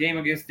big-time game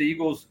against the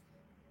Eagles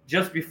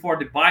just before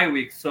the bye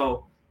week.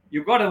 So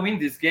you got to win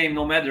this game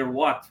no matter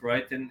what,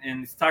 right?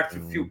 And start to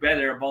feel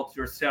better about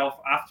yourself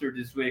after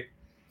this week.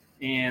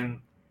 And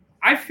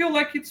I feel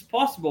like it's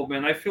possible,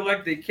 man. I feel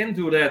like they can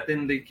do that,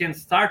 and they can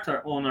start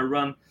on a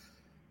run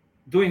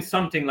doing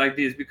something like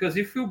this. Because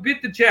if you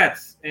beat the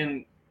Jets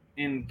and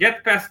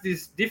get past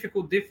this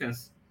difficult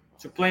defense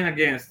to playing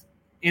against,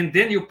 and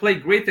then you play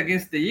great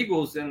against the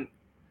Eagles, and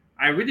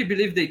I really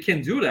believe they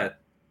can do that,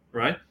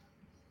 right?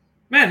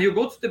 Man, you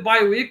go to the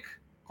bye week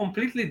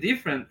completely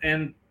different.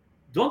 And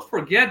don't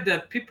forget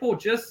that people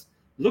just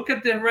look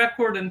at the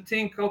record and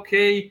think,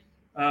 okay,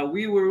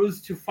 we were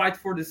used to fight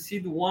for the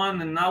seed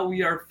 1, and now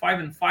we are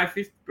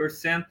 5-5,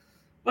 50%.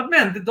 But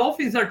man, the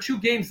Dolphins are 2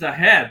 games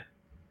ahead,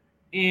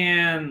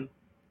 and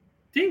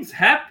things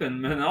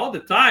happen, man, all the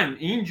time.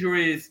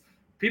 Injuries,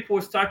 people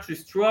start to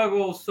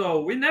struggle.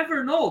 So we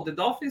never know. The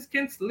Dolphins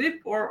can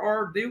slip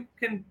or they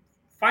can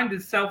find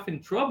themselves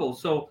in trouble.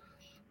 So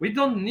we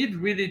don't need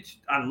really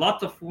a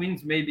lot of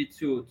wins maybe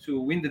to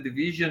win the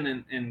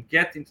division and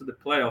get into the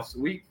playoffs.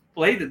 We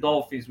play the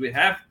Dolphins. We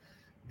have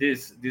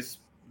this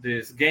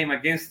game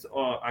against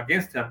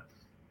them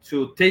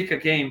to take a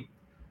game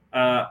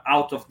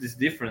out of this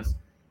difference.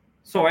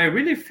 So I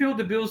really feel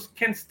the Bills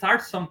can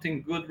start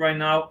something good right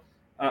now.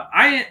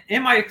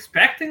 Am I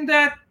expecting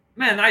that?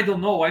 Man, I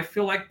don't know. I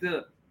feel like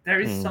there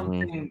is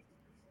something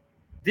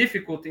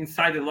difficult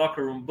inside the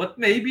locker room. But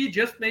maybe,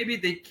 just maybe,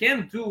 they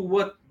can do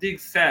what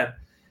Diggs said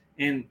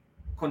and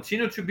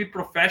continue to be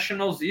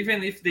professionals,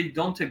 even if they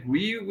don't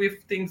agree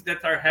with things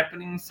that are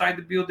happening inside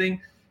the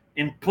building,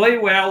 and play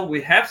well.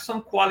 We have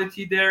some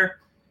quality there,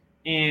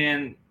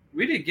 and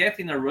really get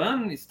in a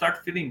run,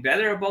 start feeling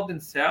better about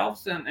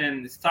themselves,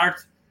 and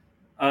start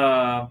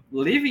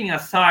leaving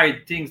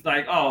aside things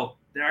like, oh,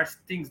 there are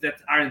things that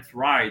aren't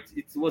right.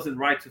 It wasn't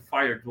right to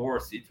fire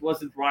Dorsey. It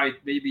wasn't right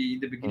maybe in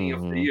the beginning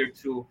of the year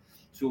to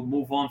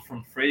move on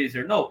from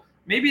Fraser. No,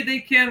 maybe they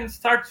can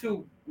start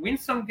to win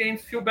some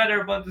games, feel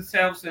better about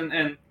themselves,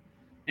 and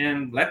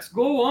let's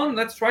go on.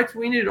 Let's try to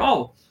win it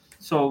all.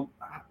 So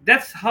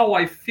that's how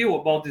I feel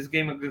about this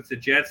game against the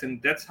Jets,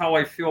 and that's how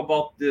I feel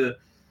about the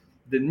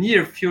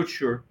near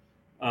future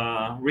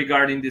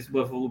regarding this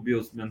Buffalo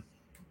Bills, man.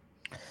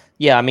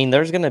 Yeah, I mean,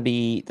 there will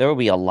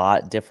be a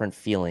lot different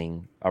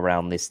feeling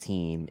around this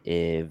team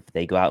if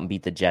they go out and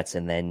beat the Jets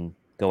and then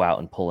go out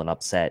and pull an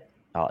upset.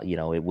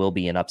 It will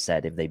be an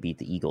upset if they beat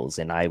the Eagles.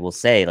 And I will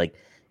say, like,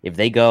 if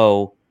they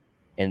go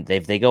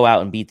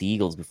out and beat the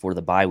Eagles before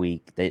the bye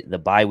week, the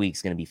bye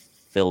week's going to be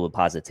filled with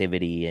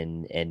positivity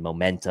and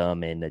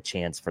momentum and a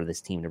chance for this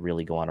team to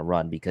really go on a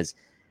run, because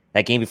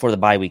that game before the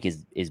bye week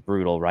is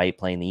brutal, right?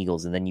 Playing the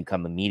Eagles, and then you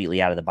come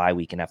immediately out of the bye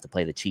week and have to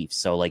play the Chiefs.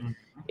 So, like,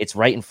 it's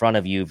right in front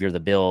of you if you're the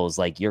Bills.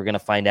 Like, you're going to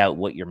find out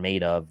what you're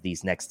made of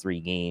these next 3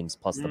 games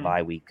plus the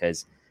bye week,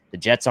 because the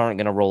Jets aren't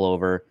going to roll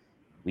over.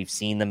 We've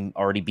seen them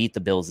already beat the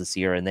Bills this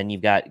year, and then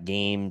you've got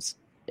games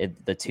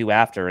the 2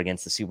 after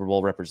against the Super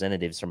Bowl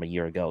representatives from a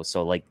year ago.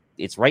 So, like,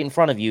 it's right in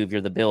front of you if you're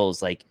the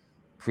Bills. Like,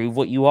 prove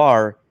what you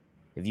are.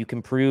 If you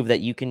can prove that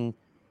you can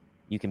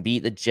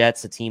beat the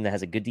Jets, a team that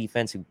has a good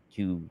defense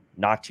who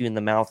knocked you in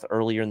the mouth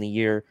earlier in the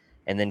year,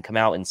 and then come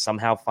out and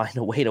somehow find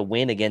a way to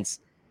win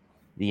against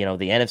the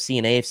NFC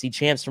and AFC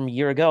champs from a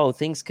year ago,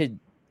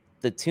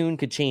 the tune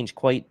could change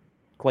quite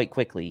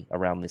quickly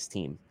around this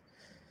team.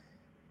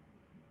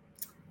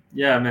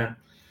 Yeah, man.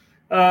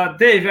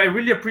 Dave, I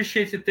really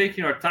appreciate you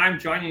taking our time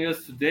joining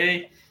us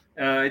today.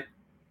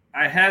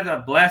 I had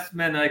a blast,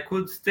 man. I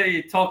could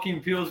stay talking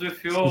Bills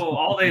with you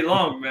all day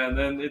long, man,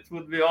 and it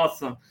would be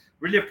awesome.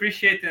 Really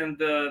appreciate it. And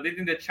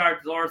Leading the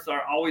Charge doors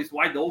are always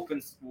wide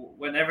open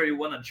whenever you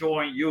want to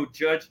join, you,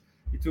 Judge.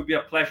 It will be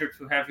a pleasure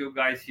to have you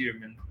guys here,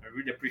 man. I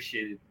really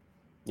appreciate it.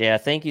 Yeah,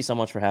 thank you so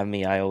much for having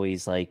me. I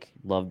always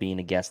love being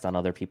a guest on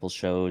other people's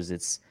shows.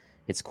 It's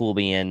cool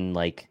being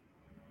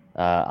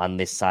on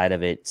this side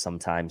of it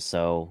sometimes.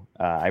 So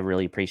I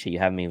really appreciate you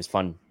having me. It was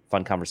fun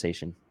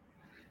conversation.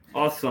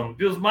 Awesome.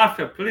 Bills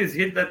Mafia, please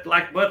hit that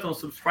like button,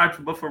 subscribe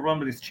to Buffalo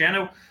Rumblings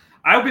channel.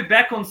 I'll be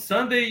back on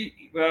Sunday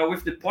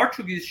with the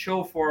Portuguese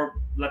show for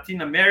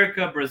Latin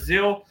America,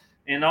 Brazil,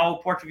 and all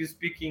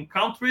Portuguese-speaking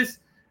countries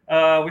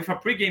with a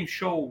pregame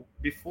show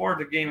before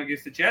the game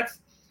against the Jets.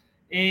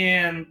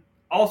 And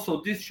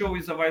also, this show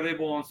is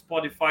available on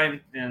Spotify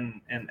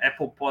and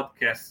Apple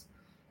Podcasts.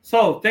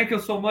 So, thank you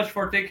so much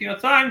for taking your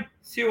time.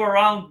 See you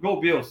around.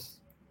 Go Bills.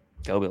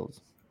 Go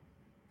Bills.